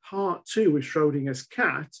experiment for part 2 with Schrödinger's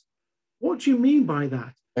cat, what do you mean by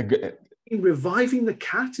that? In reviving the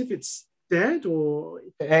cat if it's dead, or?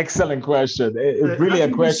 Excellent question. Really a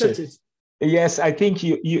question. Yes, I think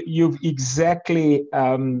you've exactly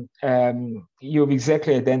identified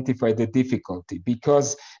the difficulty,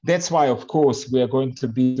 because that's why, of course, we are going to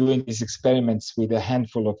be doing these experiments with a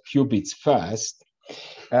handful of qubits first.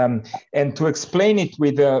 And to explain it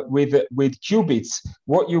with qubits,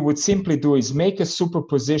 what you would simply do is make a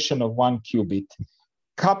superposition of one qubit,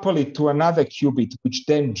 couple it to another qubit, which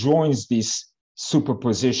then joins this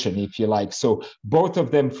superposition, if you like. So both of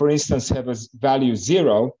them, for instance, have a value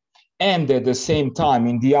 0, and at the same time,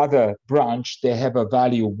 in the other branch, they have a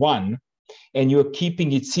value 1, and you're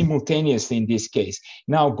keeping it simultaneously in this case.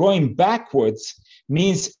 Now, going backwards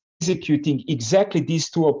means executing exactly these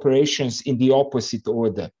two operations in the opposite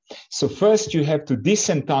order. So first, you have to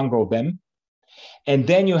disentangle them, and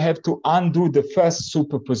then you have to undo the first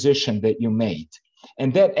superposition that you made.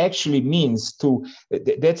 And that actually means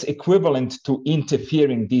that's equivalent to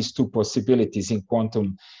interfering these two possibilities in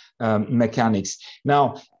quantum mechanics.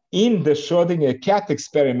 Now, in the Schrödinger cat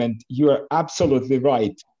experiment, you are absolutely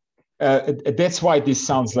right. that's why this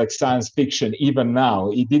sounds like science fiction even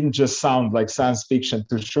now. It didn't just sound like science fiction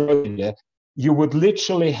to Schrödinger. You would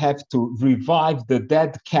literally have to revive the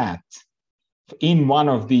dead cat in one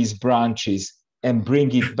of these branches and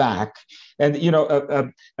bring it back. And, you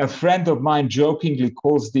know, a friend of mine jokingly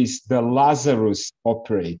calls this the Lazarus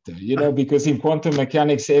operator, you know, because in quantum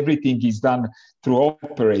mechanics, everything is done through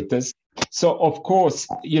operators. So, of course,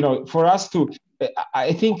 you know, for us to,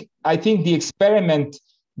 I think the experiment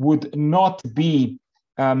would not be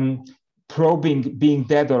probing being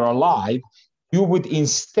dead or alive. You would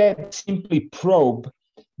instead simply probe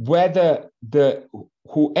whether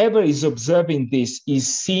whoever is observing this is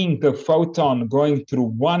seeing the photon going through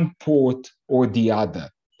one port or the other.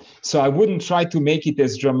 So I wouldn't try to make it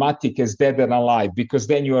as dramatic as dead and alive, because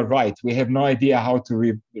then you are right. We have no idea how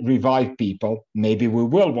to revive people. Maybe we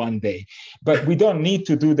will one day, but we don't need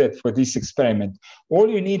to do that for this experiment. All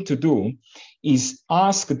you need to do is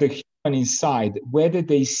ask the human inside whether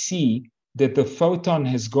they see that the photon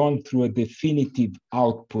has gone through a definitive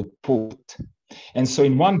output port. And so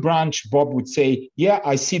in one branch, Bob would say, yeah,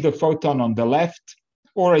 I see the photon on the left,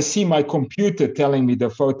 or I see my computer telling me the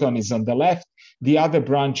photon is on the left. The other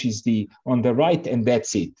branch is on the right, and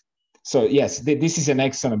that's it. So yes, this is an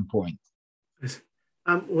excellent point.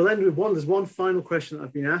 We'll end with there's one final question that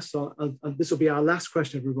I've been asked. So this will be our last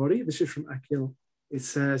question, everybody. This is from Akil. It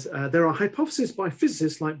says, there are hypotheses by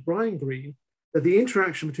physicists like Brian Greene that the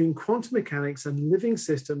interaction between quantum mechanics and living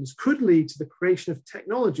systems could lead to the creation of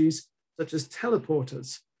technologies such as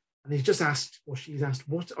teleporters. And he's just asked, or she's asked,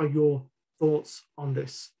 what are your thoughts on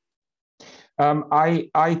this?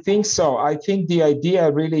 I think so. I think the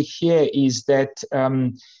idea really here is that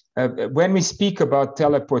when we speak about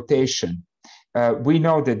teleportation, we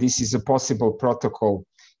know that this is a possible protocol.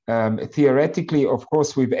 Theoretically, of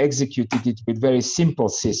course, we've executed it with very simple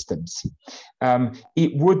systems.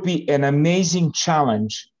 It would be an amazing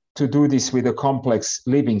challenge to do this with a complex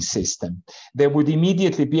living system. There would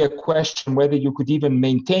immediately be a question whether you could even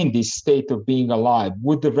maintain this state of being alive.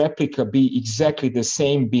 Would the replica be exactly the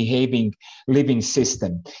same behaving living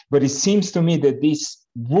system? But it seems to me that this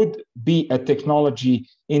would be a technology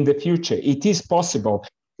in the future. It is possible.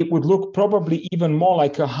 It would look probably even more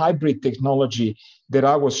like a hybrid technology that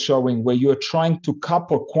I was showing, where you're trying to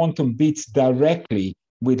couple quantum bits directly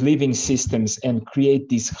with living systems and create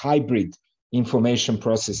these hybrid information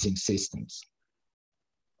processing systems.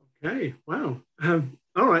 Okay, wow.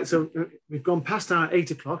 All right, so we've gone past our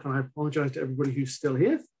 8 o'clock, and I apologize to everybody who's still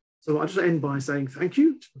here. So I'll just end by saying thank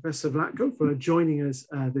you to Professor Vlatko for joining us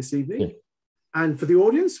this evening. Yeah. And for the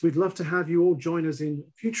audience, we'd love to have you all join us in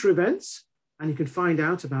future events, and you can find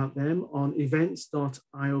out about them on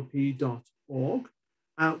events.iop.org.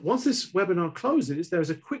 Once this webinar closes, there's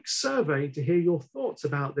a quick survey to hear your thoughts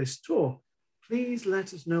about this talk. Please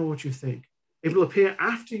let us know what you think. It will appear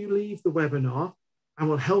after you leave the webinar and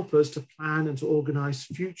will help us to plan and to organize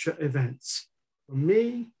future events. From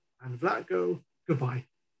me and Vlatko, goodbye.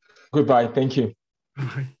 Goodbye, thank you.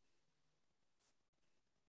 Bye.